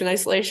vibration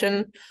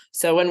isolation.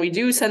 So when we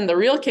do send the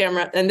real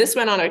camera, and this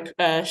went on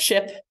a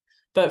ship,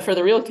 but for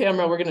the real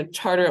camera, we're going to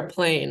charter a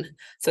plane.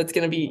 So it's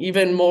going to be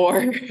even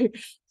more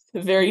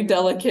very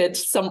delicate.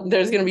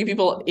 There's going to be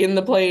people in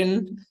the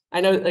plane.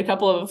 I know a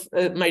couple of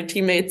my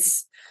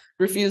teammates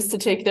refuse to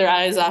take their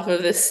eyes off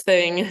of this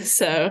thing.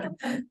 So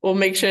we'll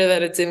make sure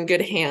that it's in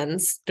good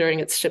hands during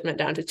its shipment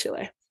down to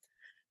Chile.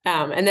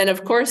 And then,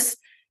 of course,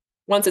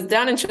 once it's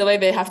down in Chile,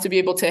 they have to be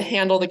able to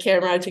handle the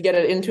camera to get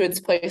it into its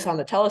place on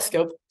the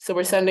telescope. So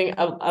we're sending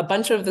a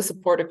bunch of the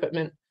support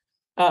equipment.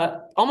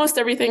 Almost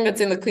everything that's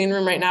in the clean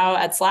room right now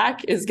at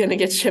Slack is going to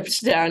get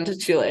shipped down to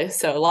Chile.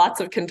 So lots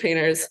of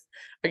containers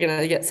are going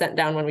to get sent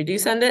down when we do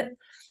send it.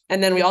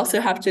 And then we also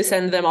have to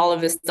send them all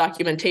of this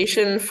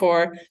documentation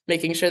for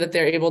making sure that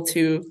they're able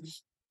to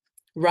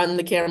run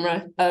the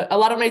camera. A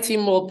lot of my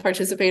team will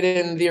participate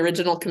in the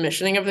original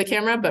commissioning of the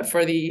camera, but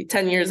for the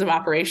 10 years of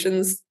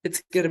operations,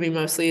 it's going to be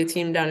mostly a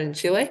team down in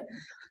Chile.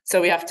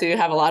 So we have to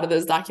have a lot of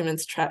those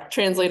documents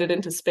translated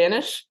into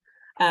Spanish.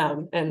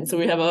 And so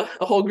we have a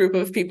whole group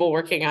of people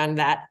working on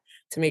that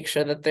to make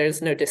sure that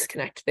there's no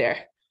disconnect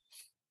there.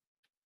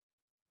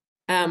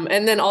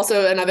 And then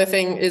also another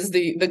thing is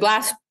the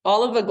glass,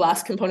 all of the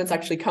glass components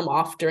actually come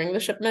off during the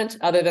shipment,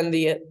 other than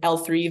the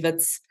L3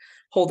 that's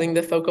holding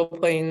the focal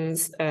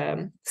plane's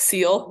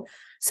seal.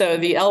 So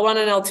the L1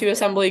 and L2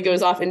 assembly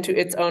goes off into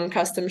its own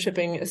custom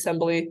shipping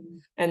assembly,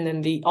 and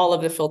then all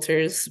of the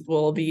filters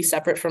will be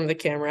separate from the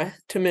camera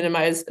to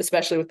minimize,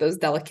 especially with those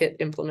delicate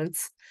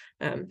implements,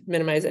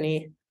 minimize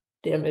any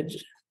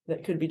damage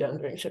that could be done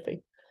during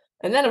shipping.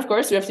 And then, of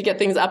course, we have to get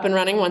things up and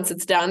running once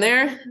it's down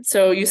there.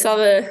 So you saw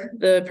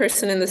the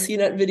person in the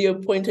CNET video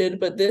pointed,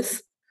 but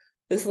this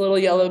little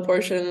yellow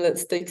portion that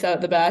sticks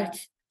out the back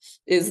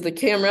is the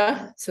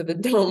camera. So the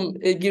dome,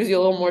 it gives you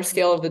a little more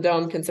scale of the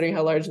dome considering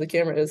how large the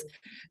camera is.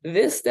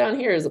 This down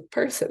here is a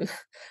person.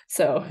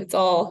 So it's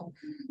all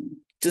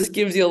just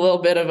gives you a little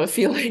bit of a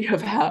feeling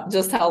of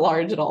how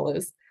large it all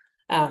is.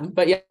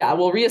 But yeah,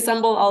 we'll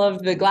reassemble all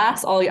of the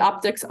glass, all the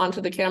optics onto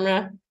the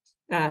camera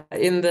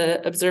in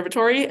the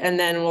observatory, and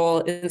then we'll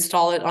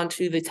install it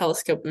onto the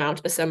telescope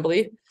mount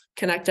assembly,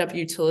 connect up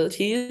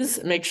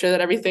utilities, make sure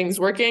that everything's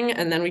working,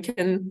 and then we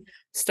can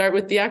start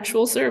with the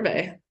actual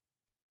survey.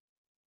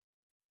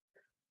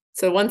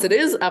 So once it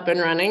is up and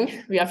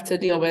running, we have to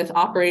deal with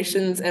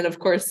operations and, of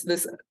course,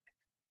 this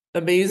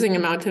amazing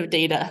amount of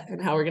data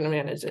and how we're going to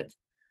manage it.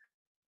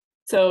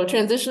 So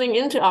transitioning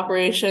into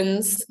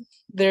operations,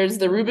 there's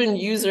the Ruben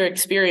user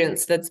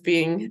experience that's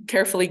being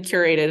carefully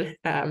curated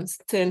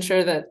to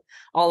ensure that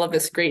all of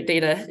this great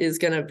data is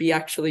going to be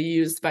actually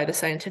used by the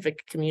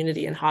scientific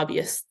community and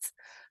hobbyists.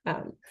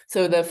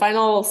 So the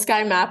final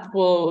sky map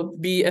will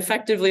be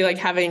effectively like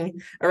having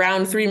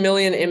around 3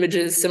 million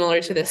images similar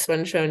to this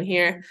one shown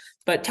here,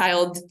 but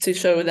tiled to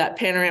show that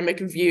panoramic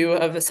view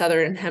of the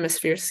southern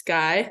hemisphere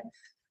sky.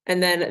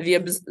 And then the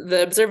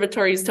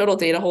observatory's total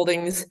data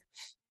holdings,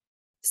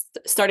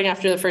 starting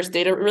after the first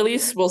data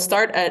release, will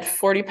start at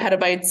 40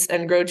 petabytes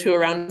and grow to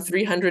around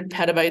 300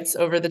 petabytes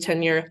over the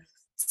 10-year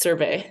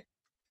survey.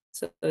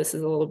 So this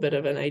is a little bit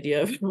of an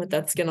idea of what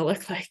that's going to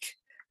look like.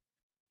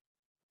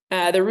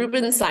 The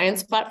Ruben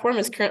Science platform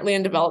is currently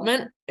in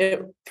development.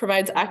 It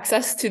provides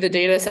access to the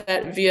data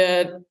set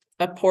via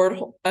a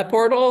portal,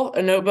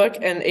 a notebook,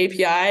 and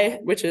API,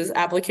 which is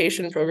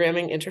application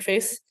programming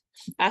interface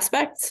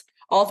aspects.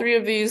 All three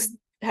of these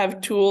have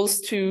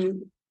tools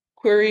to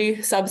query,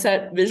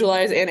 subset,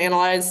 visualize, and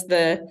analyze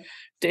the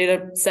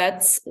data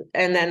sets.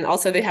 And then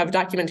also they have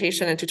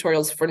documentation and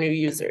tutorials for new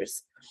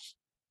users.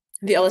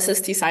 The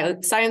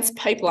LSST science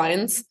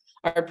pipelines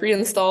are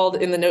pre-installed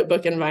in the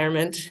notebook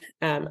environment,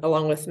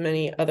 along with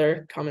many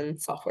other common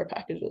software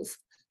packages.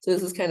 So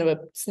this is kind of a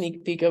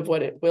sneak peek of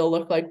what it will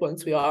look like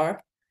once we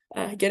are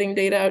getting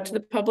data out to the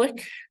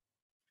public.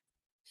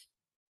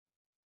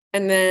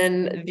 And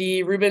then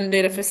the Ruben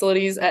data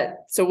facilities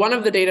so one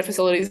of the data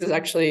facilities is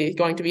actually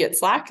going to be at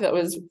SLAC. That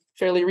was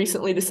fairly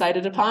recently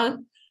decided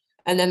upon.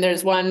 And then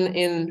there's one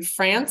in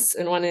France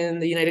and one in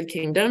the United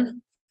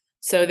Kingdom.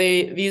 So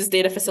these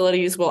data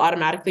facilities will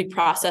automatically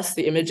process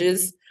the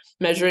images,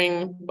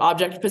 measuring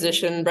object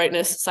position,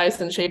 brightness, size,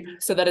 and shape,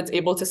 so that it's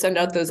able to send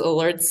out those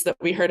alerts that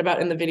we heard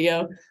about in the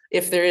video.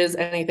 If there is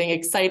anything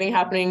exciting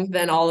happening,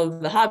 then all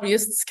of the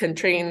hobbyists can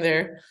train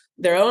their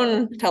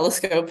own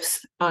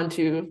telescopes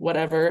onto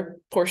whatever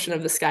portion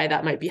of the sky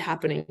that might be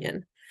happening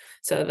in.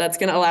 So that's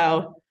going to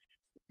allow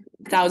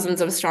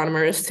thousands of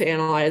astronomers to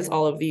analyze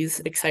all of these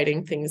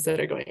exciting things that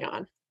are going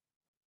on.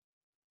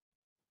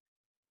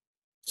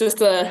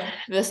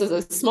 This is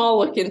a small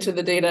look into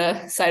the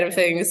data side of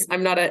things.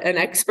 I'm not an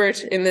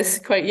expert in this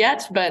quite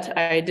yet, but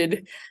I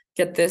did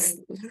get this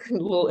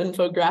little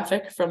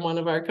infographic from one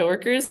of our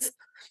coworkers.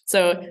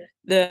 So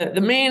the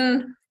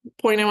main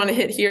point I want to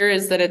hit here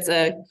is that it's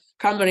a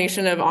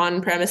combination of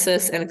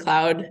on-premises and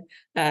cloud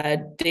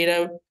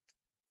data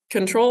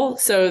control.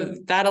 So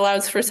that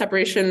allows for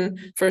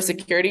separation for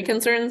security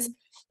concerns.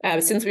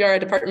 Since we are a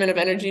Department of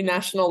Energy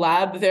national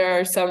lab, there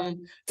are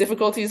some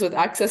difficulties with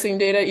accessing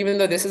data. Even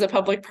though this is a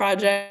public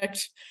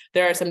project,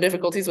 there are some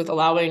difficulties with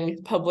allowing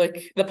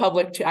the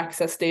public to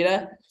access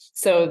data.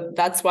 So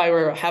that's why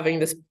we're having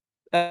this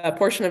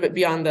portion of it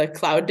be on the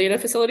cloud data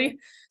facility.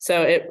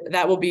 So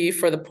that will be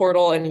for the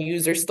portal and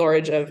user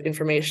storage of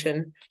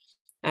information,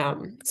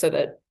 so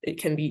that it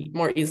can be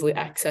more easily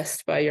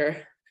accessed by your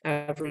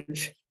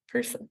average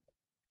person.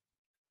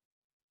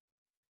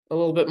 A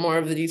little bit more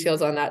of the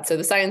details on that. So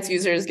the science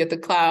users get the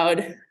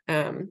cloud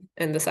and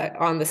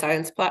on the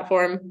science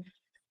platform,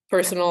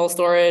 personal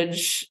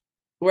storage.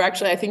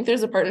 I think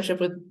there's a partnership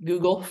with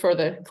Google for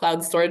the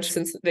cloud storage,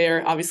 since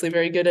they're obviously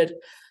very good at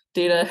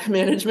data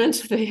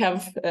management. They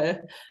have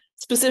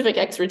specific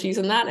expertise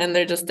in that, and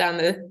they're just down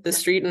the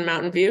street in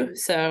Mountain View.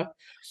 So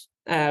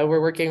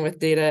we're working with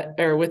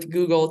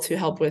Google to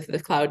help with the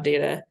cloud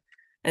data.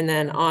 And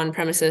then on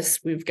premises,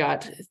 we've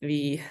got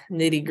the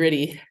nitty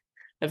gritty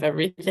of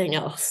everything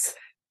else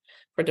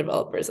for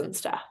developers and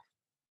staff.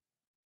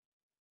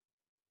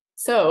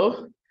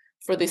 So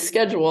for the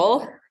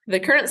schedule, the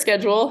current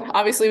schedule,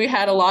 obviously we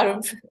had a lot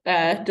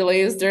of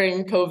delays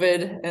during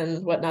COVID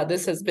and whatnot.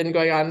 This has been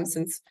going on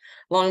since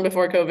long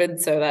before COVID,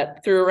 so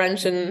that threw a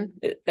wrench in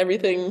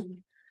everything,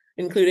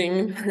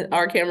 including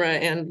our camera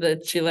and the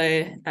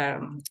Chile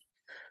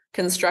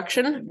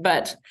construction.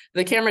 But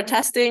the camera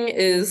testing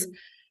is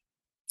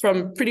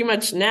from pretty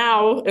much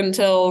now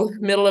until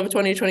middle of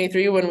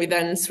 2023, when we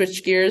then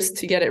switch gears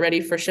to get it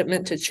ready for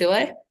shipment to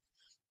Chile.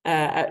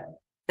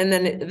 And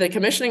then the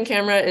commissioning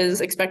camera is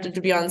expected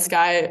to be on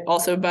Sky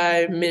also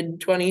by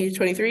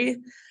mid-2023.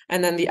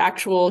 And then the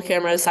actual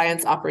camera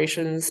science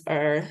operations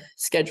are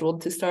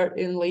scheduled to start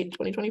in late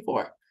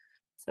 2024.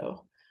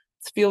 So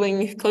it's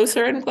feeling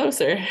closer and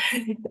closer.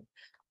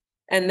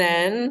 And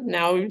then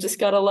now we've just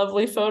got a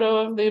lovely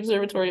photo of the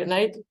observatory at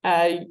night.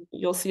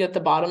 You'll see at the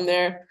bottom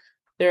there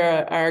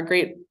are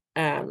great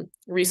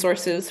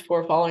resources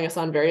for following us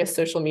on various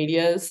social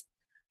medias.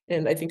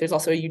 And I think there's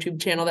also a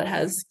YouTube channel that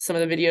has some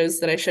of the videos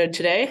that I showed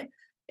today.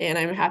 And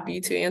I'm happy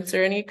to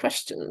answer any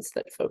questions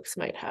that folks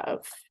might have.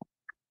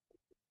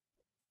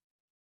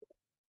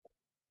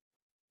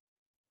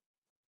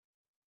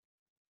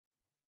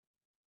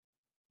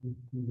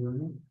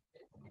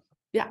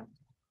 Yeah.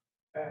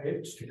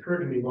 It just occurred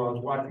to me while I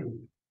was watching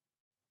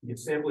the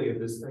assembly of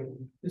this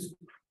thing,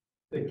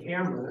 the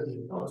camera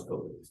and the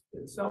telescope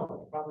itself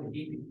probably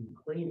need to be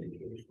cleaned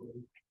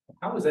occasionally.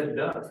 How is that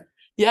done?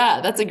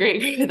 Yeah, that's a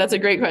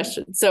great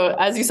question. So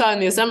as you saw in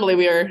the assembly,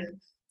 we are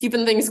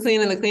keeping things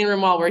clean in the clean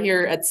room while we're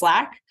here at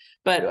SLAC.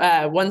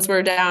 But once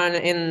we're down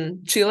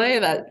in Chile,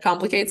 that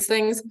complicates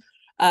things.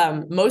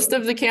 Most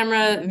of the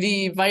camera,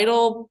 the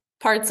vital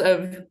parts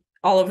of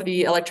all of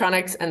the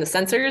electronics and the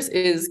sensors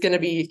is going to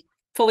be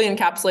fully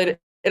encapsulated.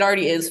 It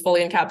already is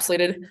fully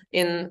encapsulated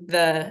in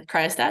the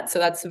cryostat. So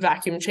that's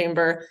vacuum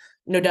chamber.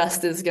 No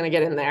dust is going to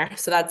get in there.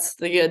 So that's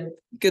the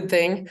good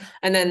thing.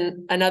 And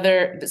then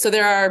so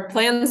there are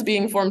plans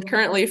being formed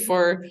currently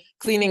for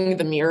cleaning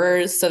the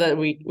mirrors so that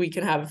we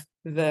can have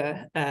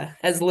the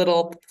as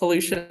little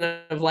pollution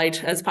of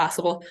light as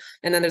possible.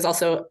 And then there's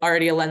also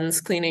already a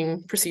lens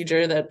cleaning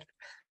procedure that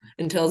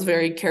entails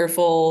very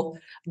careful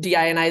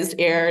deionized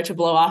air to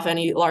blow off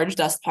any large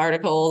dust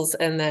particles.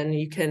 And then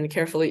you can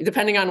carefully,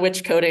 depending on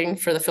which coating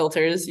for the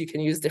filters, you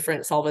can use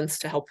different solvents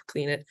to help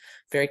clean it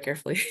very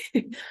carefully.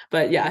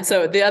 But yeah,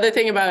 so the other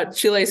thing about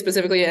Chile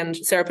specifically and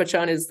Cerro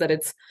Pachón is that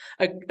it's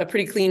a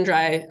pretty clean,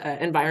 dry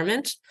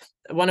environment.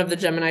 One of the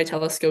Gemini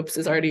telescopes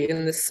is already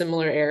in this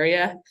similar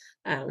area.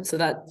 So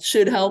that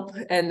should help.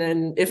 And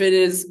then if it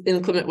is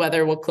inclement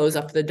weather, we'll close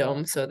up the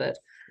dome so that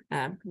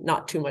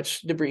not too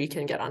much debris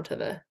can get onto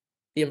the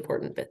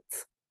important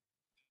bits.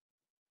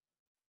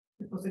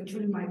 It was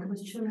actually my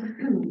question.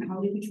 How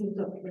did you choose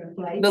the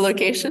flight? The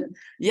location?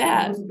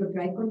 Yeah. Was it the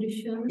dry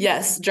conditions?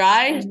 Yes,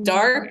 dry,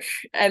 dark,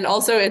 and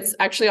also it's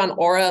actually on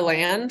Aura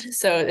land.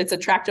 So it's a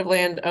tract of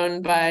land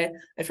owned by,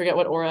 I forget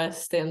what Aura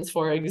stands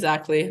for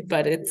exactly,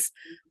 but it's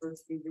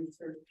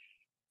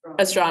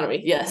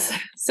astronomy. Yes.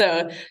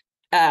 So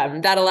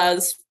that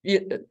allows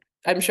you,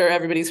 I'm sure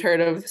everybody's heard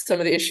of some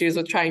of the issues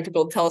with trying to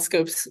build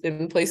telescopes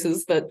in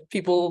places that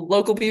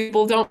local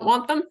people don't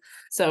want them.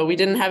 So we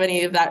didn't have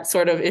any of that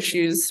sort of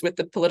issues with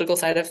the political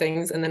side of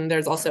things. And then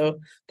there's also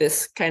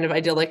this kind of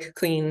idyllic,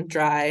 clean,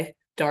 dry,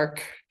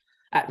 dark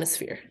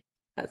atmosphere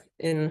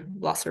in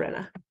La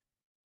Serena.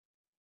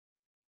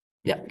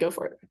 Yeah, go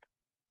for it.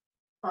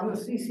 On the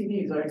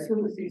CCDs, I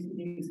assume the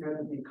CCDs had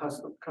to be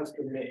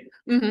custom made.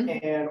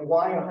 Mm-hmm. And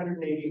why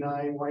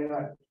 189? Why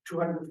not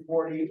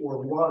 240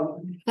 or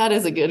 1? That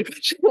is a good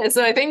question.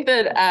 So I think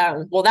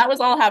that, well, that was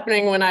all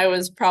happening when I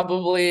was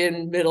probably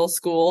in middle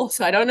school.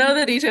 So I don't know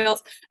the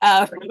details,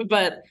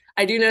 but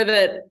I do know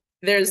that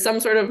there's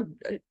some sort of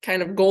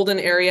kind of golden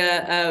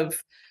area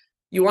of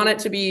you want it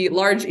to be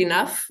large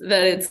enough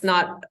that it's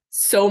not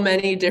so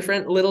many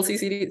different little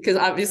CCDs, because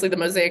obviously the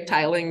mosaic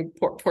tiling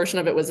portion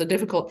of it was a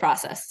difficult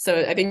process. So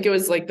I think it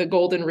was like the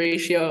golden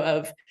ratio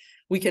of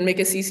we can make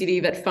a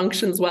CCD that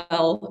functions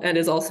well and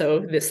is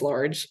also this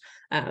large.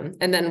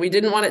 And then we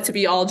didn't want it to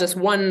be all just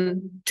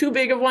too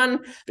big of one,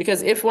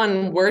 because if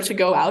one were to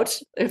go out,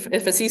 if a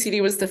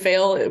CCD was to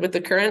fail with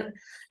the current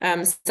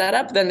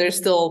setup, then there's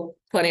still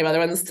plenty of other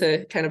ones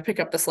to kind of pick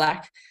up the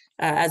slack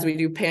as we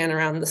do pan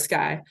around the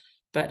sky.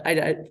 But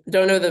I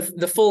don't know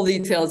the full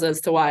details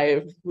as to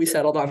why we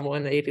settled on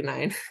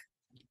 189.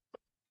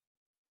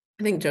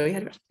 I think Joey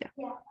had a question.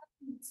 Yeah.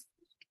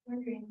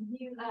 Wondering,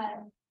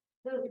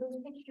 those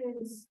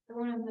pictures,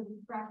 one of the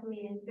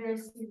broccoli and Vera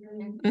to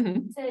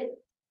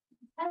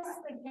test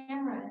the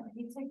camera,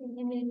 you took an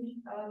image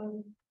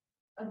of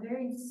a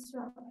very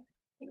strong.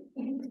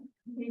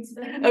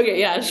 Okay,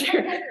 yeah,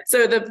 sure.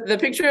 So the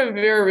picture of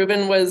Vera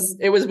Ruben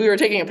we were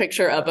taking a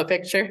picture of a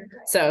picture.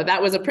 So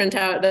that was a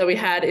printout that we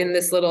had in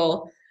this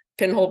little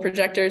pinhole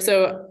projector.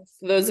 So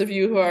those of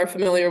you who are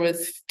familiar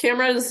with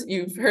cameras,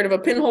 you've heard of a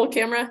pinhole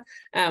camera,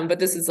 but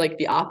this is like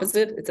the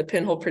opposite. It's a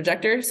pinhole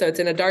projector. So it's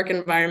in a dark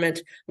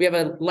environment. We have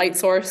a light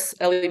source,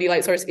 LED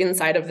light source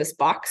inside of this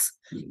box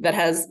that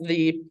has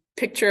the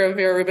picture of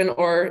Vera Ruben,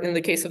 or in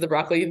the case of the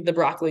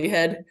broccoli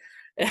head.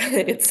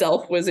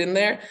 itself was in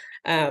there.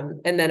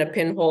 And then a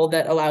pinhole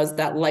that allows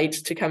that light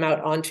to come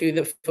out onto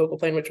the focal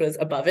plane, which was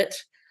above it.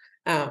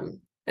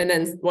 And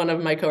then one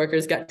of my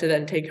coworkers got to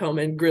then take home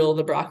and grill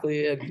the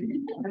broccoli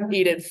and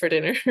eat it for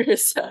dinner.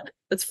 So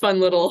that's fun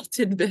little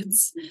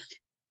tidbits.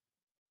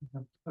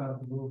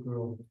 Little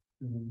girl.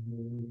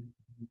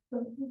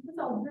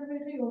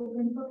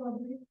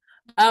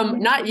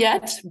 Not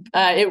yet.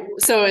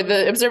 So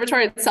the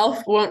observatory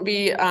itself won't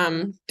be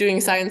doing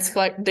science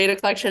data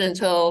collection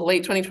until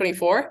late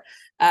 2024.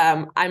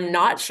 I'm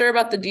not sure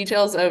about the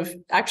details of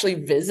actually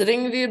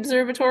visiting the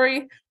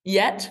observatory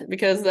yet,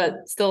 because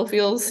that still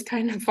feels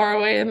kind of far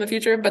away in the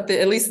future, but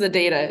at least the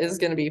data is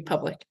going to be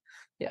public.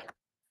 Yeah.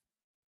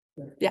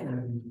 Yeah.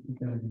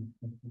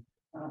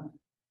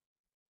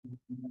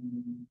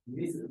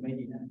 This is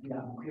maybe,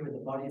 yeah,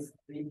 the body is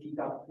 3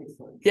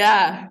 gigapixels.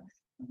 Yeah.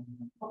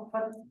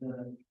 What's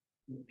the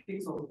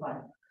pixel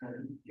size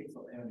for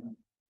pixel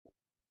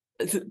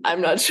area? I'm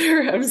not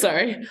sure. I'm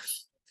sorry.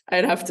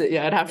 I'd have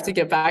to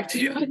get back to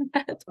you on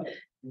that.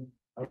 You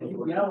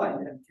know,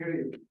 I'm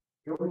curious.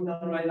 Going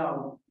on right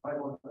now, I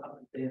want to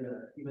update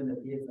even the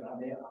DSLR,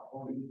 they are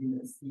all using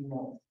the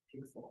CMOS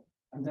pixel.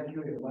 I'm just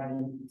curious why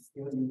you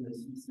still use the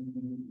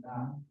CCD,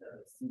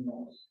 the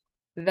CMOS.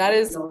 That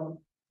is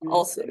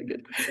also a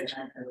good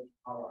question.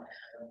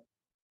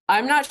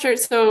 I'm not sure.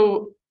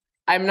 So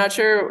I'm not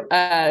sure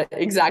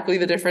exactly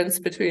the difference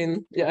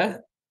between, yeah.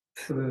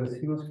 So the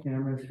CMOS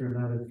cameras are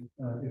not as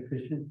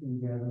efficient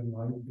in gathering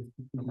light.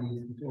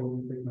 It's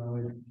older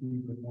technology,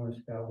 but more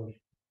established.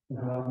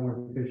 There's a lot more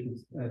efficient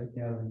at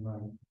gathering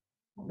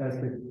light. That's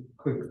the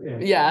quick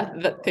answer. Yeah,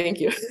 thank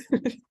you.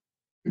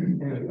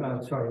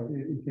 Anyway, sorry,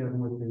 if you have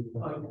more to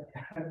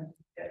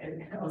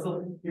And also,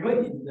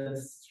 even in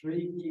the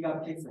 3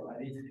 gigapixel,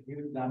 it's a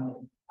huge number.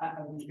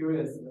 I'm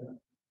curious,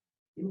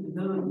 in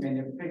the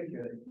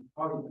manufacturer,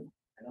 probably,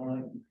 I don't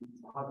know, it's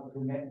hard to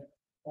make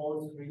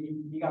all 3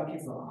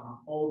 gigapixels are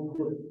all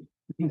good.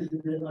 It's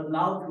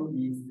allowed to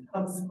be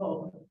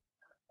also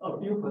a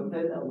few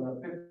percent of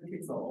the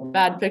pixel.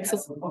 Bad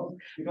pixels.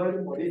 Because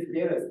for this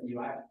data,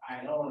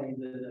 I know in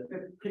the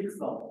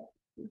pixel,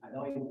 I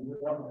know you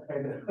don't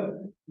affect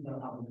the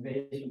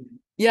observation.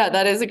 Yeah,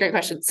 that is a great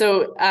question.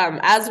 So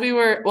as we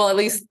were, well, at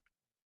least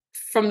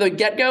from the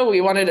get-go,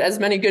 we wanted as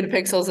many good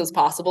pixels as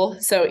possible.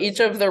 So each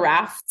of the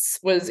rafts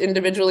was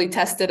individually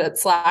tested at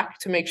SLAC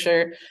to make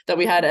sure that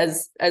we had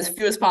as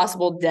few as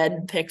possible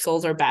dead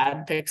pixels or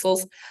bad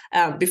pixels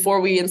before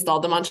we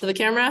installed them onto the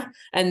camera.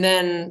 And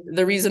then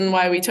the reason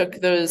why we took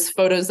those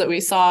photos that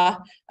we saw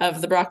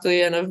of the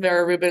broccoli and of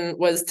Vera Ruben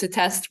was to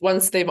test,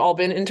 once they've all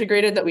been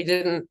integrated, that we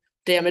didn't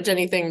damage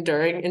anything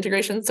during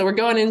integration. So we're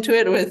going into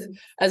it with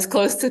as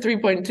close to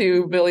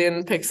 3.2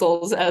 billion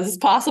pixels as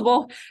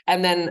possible.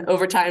 And then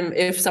over time,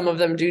 if some of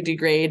them do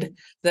degrade,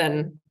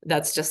 then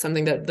that's just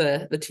something that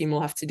the team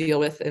will have to deal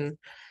with in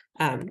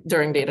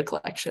during data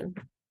collection.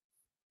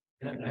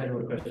 I had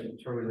a question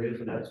sort of related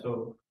to that.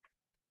 So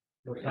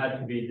it had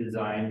to be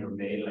designed or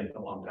made like a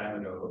long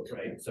time ago,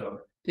 right? So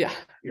yeah,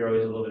 you're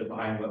always a little bit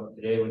behind what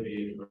today would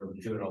be for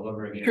do it all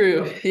over again.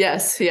 True. So,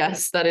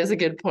 yes, that is a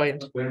good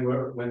point. When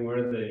were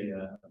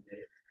the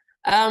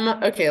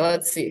okay,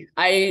 let's see.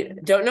 I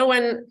don't know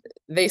when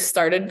they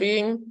started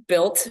being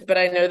built, but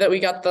I know that we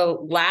got the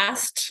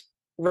last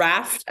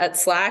raft at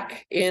SLAC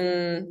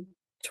in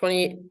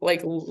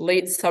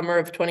late summer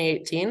of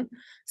 2018.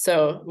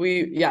 So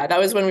that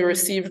was when we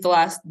received the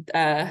last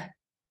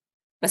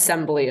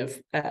assembly of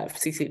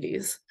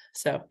CCDs.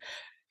 So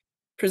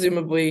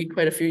presumably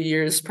quite a few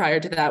years prior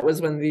to that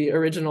was when the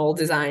original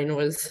design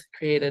was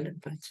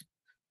created, but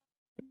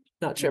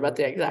not sure about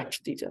the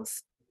exact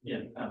details.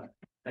 Yeah,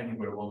 thank you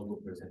for a wonderful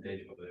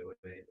presentation, by the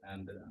way.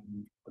 And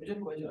just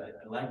a question,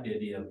 I like the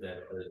idea of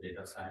that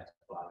data science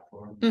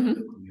platform, the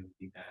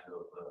community kind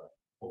of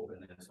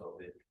openness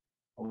of it.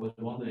 I was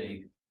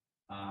wondering,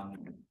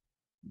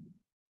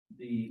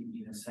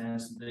 in a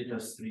sense, data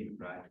stream,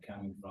 right,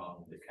 coming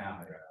from the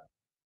camera.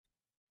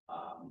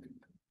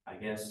 I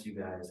guess you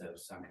guys have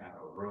some kind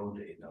of raw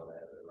data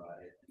level,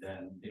 right?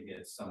 Then it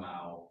gets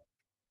somehow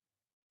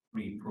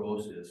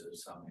pre-processed or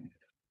something,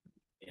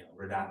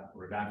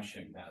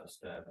 reduction kind of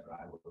stuff,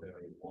 right?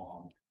 Whatever you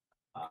want.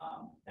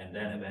 And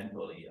then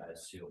eventually, I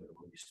assume it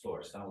will be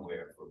stored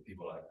somewhere for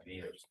people like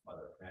me or some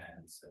other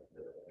friends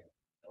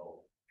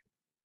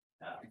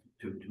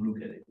to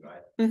look at it,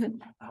 right?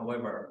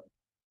 However,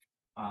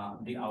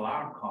 the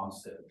alarm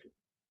concept,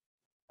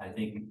 I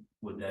think,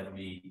 would that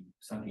be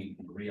something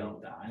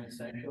real time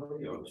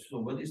essentially? Or so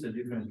what is the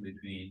difference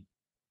between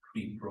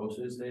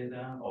pre-processed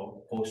data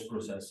or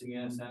post-processing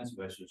in a sense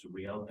versus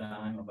real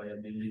time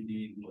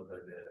availability? What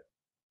are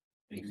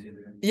the things in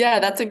there? Yeah,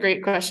 that's a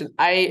great question.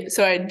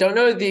 So I don't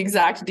know the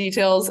exact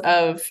details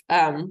of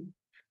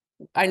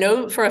I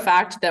know for a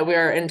fact that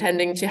we're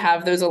intending to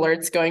have those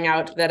alerts going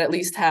out that at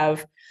least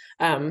have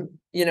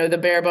the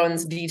bare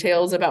bones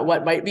details about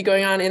what might be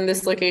going on in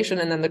this location,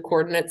 and then the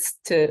coordinates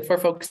for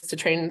folks to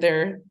train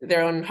their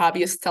own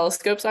hobbyist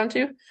telescopes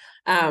onto.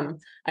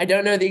 I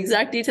don't know the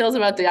exact details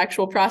about the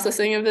actual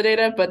processing of the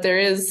data, but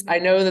I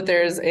know that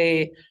there's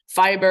a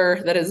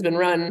fiber that has been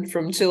run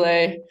from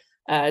Chile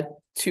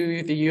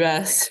to the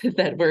US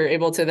that we're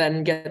able to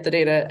then get the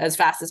data as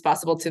fast as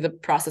possible to the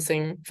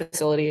processing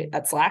facility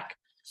at SLAC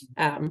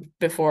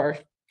before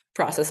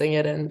processing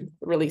it and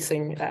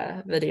releasing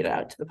the data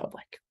out to the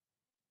public.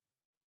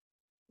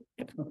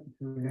 Okay, so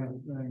we have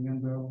a young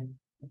girl.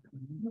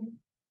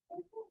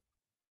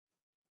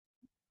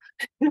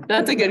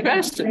 That's a good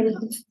question.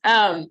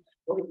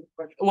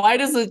 Why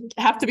does it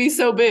have to be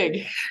so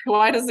big?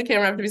 Why does the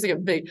camera have to be so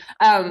big?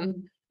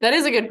 That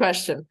is a good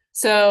question.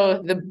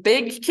 So the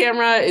big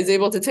camera is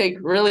able to take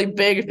really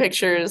big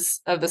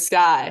pictures of the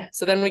sky.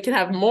 So then we can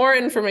have more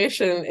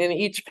information in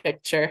each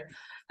picture.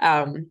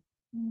 I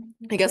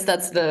guess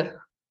that's the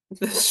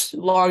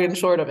long and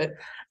short of it.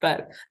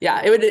 But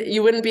yeah,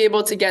 you wouldn't be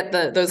able to get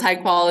those high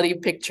quality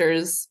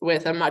pictures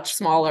with a much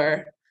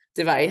smaller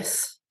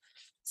device.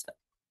 So.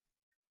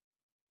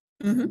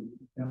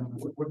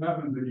 What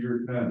happens in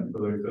year 10? So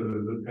they said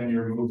it's a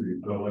 10-year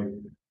movie. So like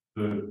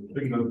the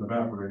thing doesn't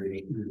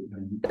evaporate.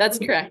 That's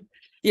correct.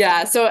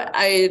 Yeah. So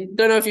I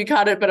don't know if you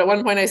caught it, but at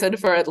one point I said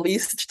for at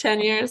least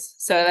 10 years.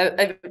 So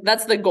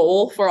that's the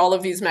goal for all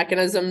of these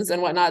mechanisms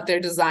and whatnot.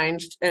 They're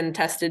designed and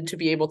tested to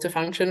be able to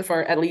function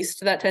for at least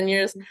that 10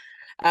 years.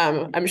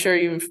 I'm sure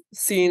you've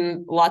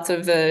seen lots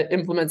of the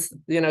implements,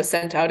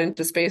 sent out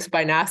into space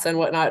by NASA and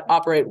whatnot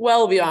operate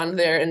well beyond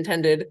their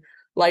intended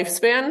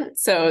lifespan.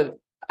 So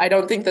I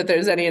don't think that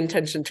there's any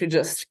intention to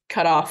just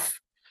cut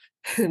off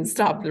and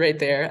stop right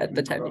there at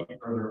the 10 years.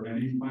 Are there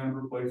any planned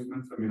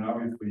replacements? I mean,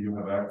 obviously you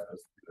have access to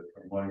it.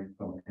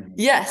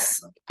 Yes.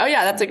 Oh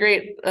yeah, that's a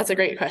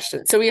great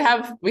question. So we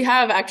have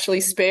actually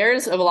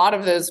spares of a lot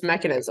of those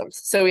mechanisms.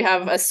 So we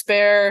have a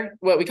spare,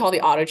 what we call the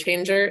auto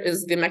changer,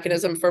 is the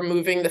mechanism for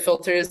moving the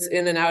filters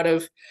in and out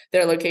of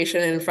their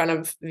location in front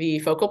of the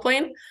focal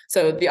plane.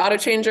 So the auto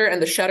changer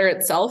and the shutter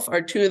itself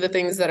are two of the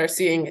things that are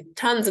seeing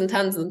tons and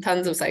tons and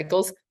tons of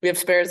cycles. We have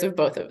spares of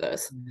both of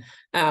those.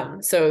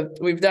 So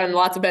we've done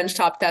lots of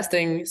benchtop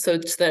testing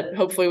such that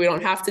hopefully we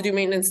don't have to do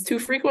maintenance too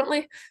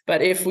frequently.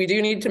 But if we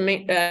do need to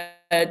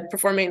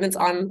perform maintenance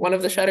on one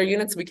of the shutter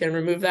units, we can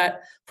remove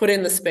that, put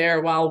in the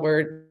spare while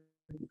we're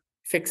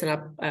fixing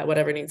up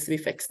whatever needs to be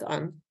fixed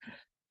on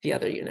the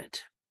other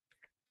unit.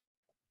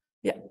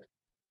 Yeah.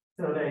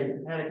 So they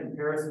had a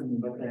comparison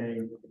with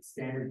a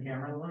standard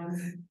camera lens,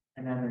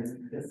 and then there's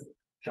this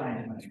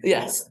giant one.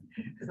 Yes.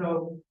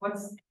 So what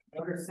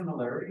are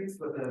similarities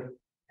with the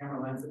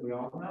camera lens that we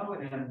all know,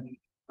 and then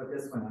with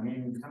this one? I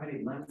mean, how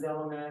many lens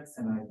elements,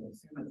 and I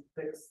assume it's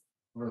fixed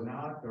or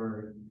not,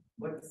 or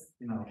what's,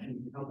 can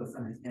you help us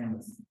understand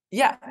this?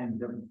 Yeah.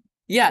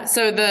 Yeah,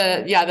 so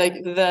the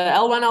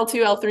L1,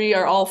 L2, L3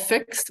 are all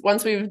fixed.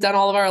 Once we've done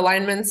all of our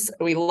alignments,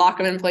 we lock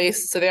them in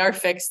place, so they are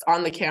fixed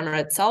on the camera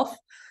itself.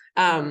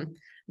 So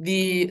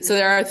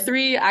there are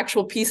 3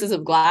 actual pieces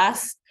of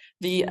glass.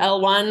 The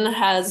L1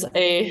 has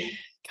a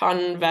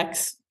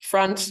convex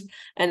front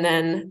and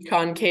then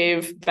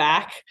concave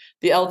back.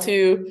 The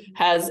L2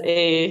 has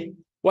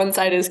one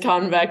side is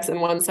convex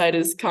and one side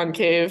is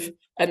concave.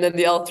 And then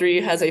the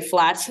L3 has a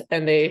flat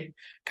and a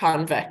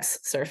convex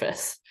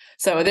surface.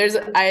 So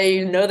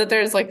I know that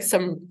there's like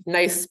some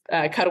nice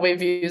cutaway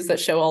views that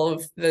show all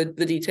of the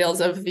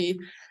details of the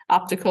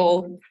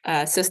optical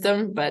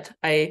system, but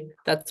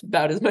that's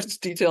about as much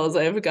detail as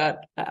I've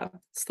got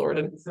stored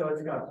in. So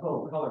it's got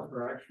full color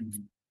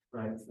correction,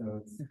 right?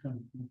 So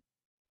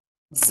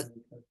it's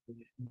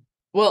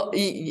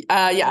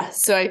yeah.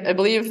 So I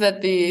believe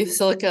that the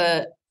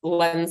silica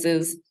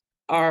lenses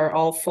are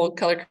all full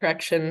color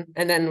correction,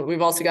 and then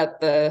we've also got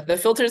the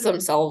filters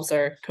themselves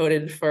are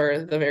coded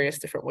for the various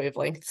different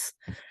wavelengths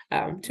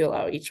to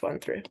allow each one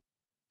through.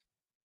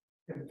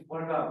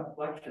 What about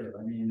flexure?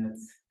 I mean,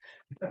 it's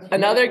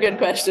another good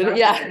question.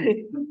 Yeah.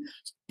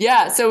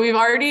 Yeah, so we've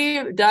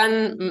already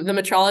done the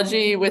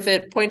metrology with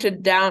it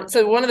pointed down.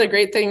 So one of the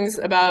great things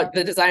about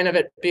the design of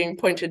it being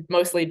pointed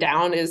mostly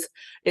down is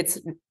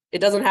it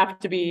doesn't have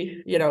to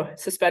be,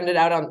 suspended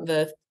out on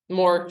the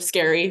more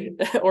scary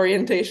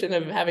orientation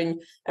of having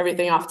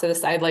everything off to the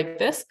side like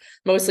this.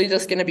 Mostly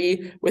just going to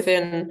be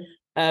within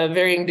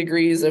varying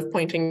degrees of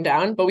pointing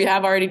down. But we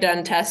have already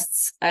done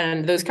tests,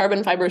 and those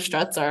carbon fiber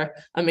struts are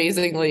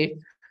amazingly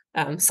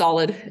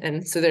solid,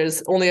 and so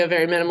there's only a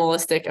very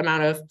minimalistic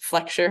amount of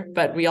flexure,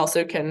 but we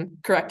also can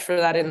correct for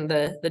that in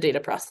the data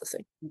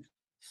processing.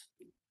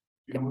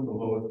 What the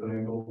lowest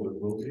angle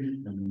will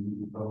be,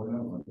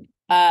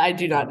 I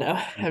do not know.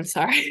 I'm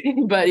sorry,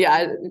 but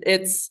yeah,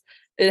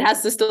 it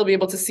has to still be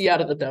able to see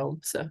out of the dome.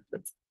 So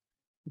that's,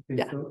 okay,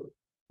 yeah. So,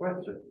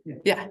 question.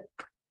 Yeah.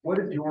 What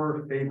is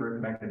your favorite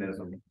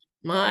mechanism?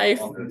 My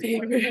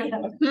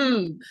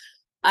favorite.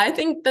 I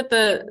think that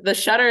the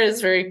shutter is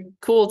very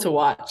cool to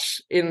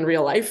watch in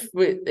real life.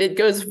 It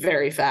goes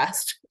very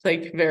fast,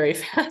 like very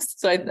fast.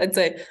 So I'd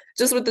say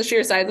just with the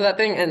sheer size of that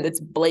thing and its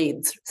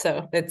blades.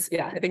 So I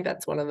think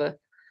that's one of the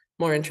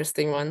more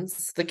interesting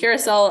ones. The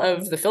carousel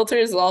of the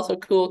filters is also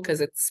cool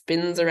because it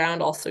spins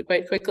around also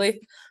quite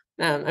quickly.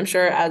 I'm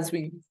sure as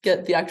we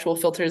get the actual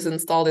filters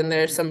installed in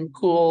there, some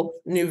cool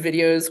new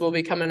videos will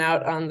be coming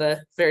out on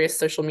the various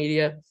social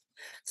media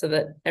so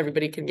that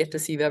everybody can get to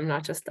see them,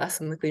 not just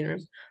us in the clean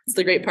room. It's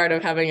the great part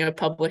of having a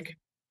public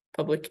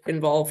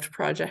involved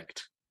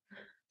project.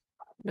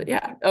 But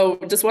yeah, oh,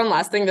 just one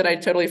last thing that I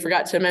totally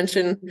forgot to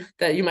mention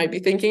that you might be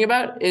thinking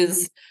about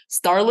is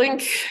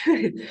Starlink,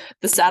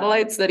 the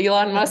satellites that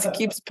Elon Musk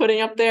keeps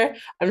putting up there.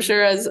 I'm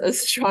sure as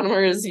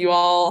astronomers, you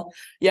all,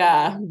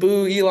 yeah,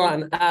 boo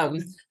Elon.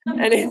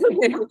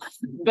 Anyway,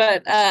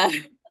 but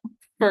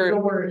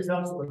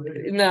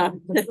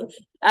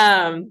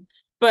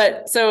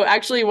but so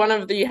actually one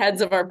of the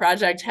heads of our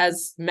project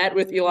has met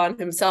with Elon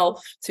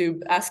himself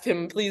to ask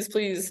him,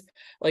 please,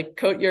 like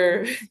coat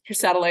your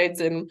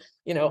satellites in,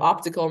 you know,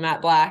 optical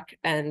matte black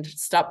and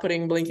stop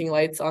putting blinking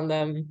lights on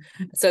them.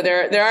 So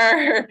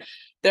there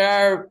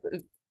are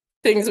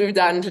things we've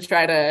done to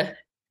try to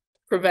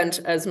prevent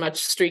as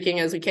much streaking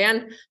as we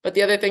can. But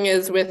the other thing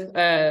is with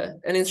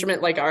an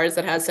instrument like ours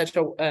that has such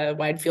a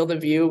wide field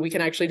of view, we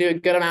can actually do a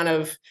good amount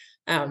of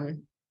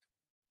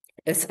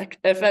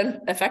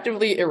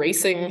effectively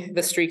erasing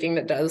the streaking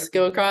that does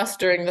go across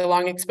during the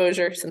long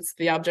exposure, since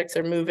the objects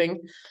are moving.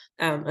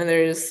 And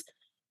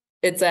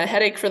it's a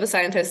headache for the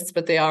scientists,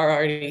 but they are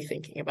already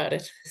thinking about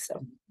it.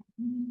 So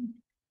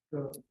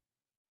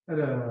I had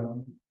a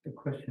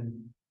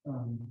question.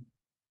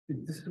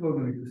 This is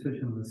going to be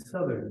positioned in the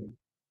southern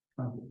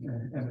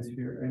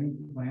hemisphere. Any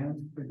plans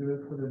to do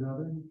it for the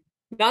northern?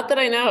 Not that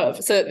I know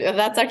of. So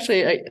that's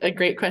actually a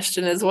great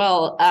question as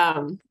well.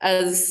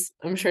 As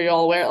I'm sure you're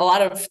all aware, a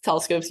lot of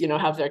telescopes, you know,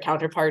 have their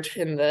counterpart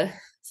in the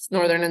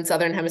northern and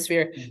southern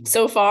hemisphere. Mm-hmm.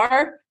 So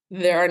far,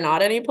 there are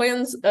not any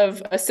plans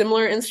of a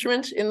similar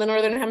instrument in the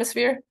northern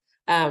hemisphere.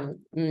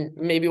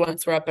 Maybe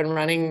once we're up and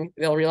running,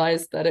 they'll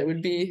realize that it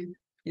would be,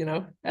 you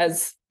know,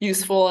 as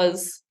useful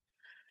as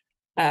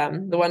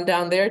the one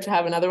down there to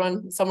have another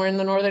one somewhere in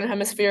the northern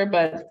hemisphere,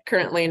 but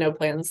currently no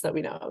plans that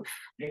we know of.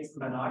 Takes the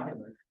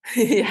binocular.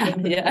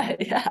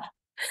 yeah,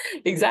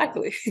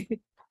 exactly.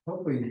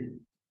 Hopefully,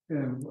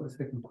 a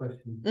second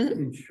question.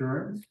 Mm-hmm.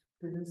 Insurance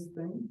for this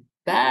thing?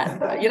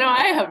 That, you know,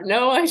 I have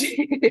no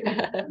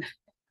idea.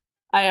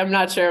 I am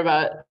not sure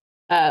about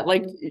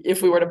like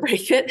if we were to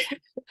break it.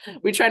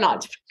 We try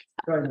not to.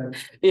 Try not.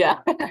 Yeah.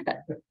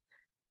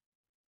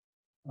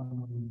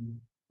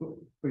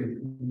 Please,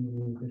 any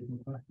additional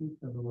questions?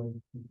 Otherwise,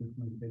 I just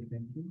want to say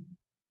thank you.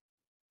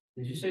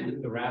 Did you say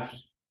that the wraps,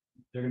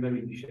 they're going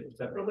to be shipped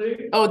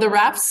separately? Oh, the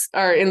wraps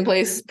are in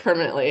place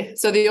permanently.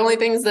 So the only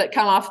things that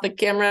come off the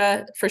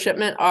camera for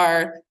shipment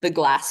are the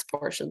glass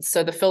portions.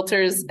 So the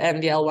filters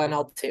and the L1,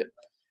 L2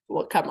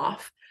 will come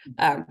off,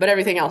 but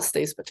everything else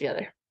stays put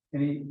together.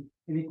 Any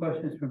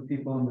questions from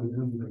people on the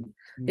Zoom room?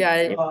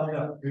 Yeah.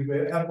 We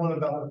had one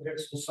about the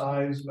pixel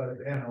size, but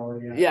Anna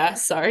already. Yeah,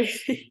 sorry.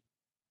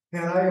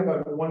 And I have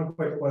one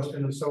quick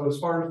question. And so as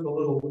far as the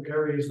little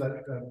areas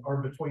that are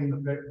between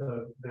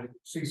the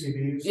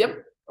CCDs,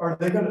 yep. Are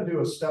they going to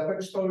do a step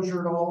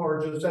exposure at all,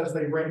 or just as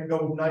they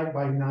go night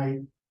by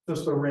night,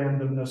 just the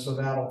randomness of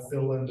that'll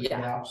fill in the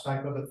gaps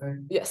type of a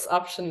thing? Yes,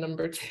 option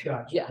number 2.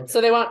 Gotcha. Yeah. Okay. So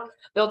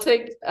they'll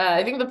take,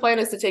 I think the plan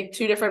is to take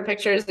 2 different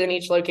pictures in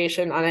each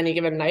location on any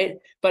given night,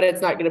 but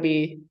it's not going to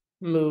be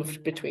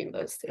moved between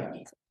those 2.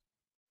 Gotcha.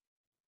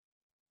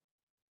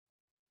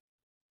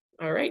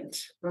 All right.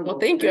 Well,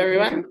 thank you,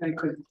 everyone.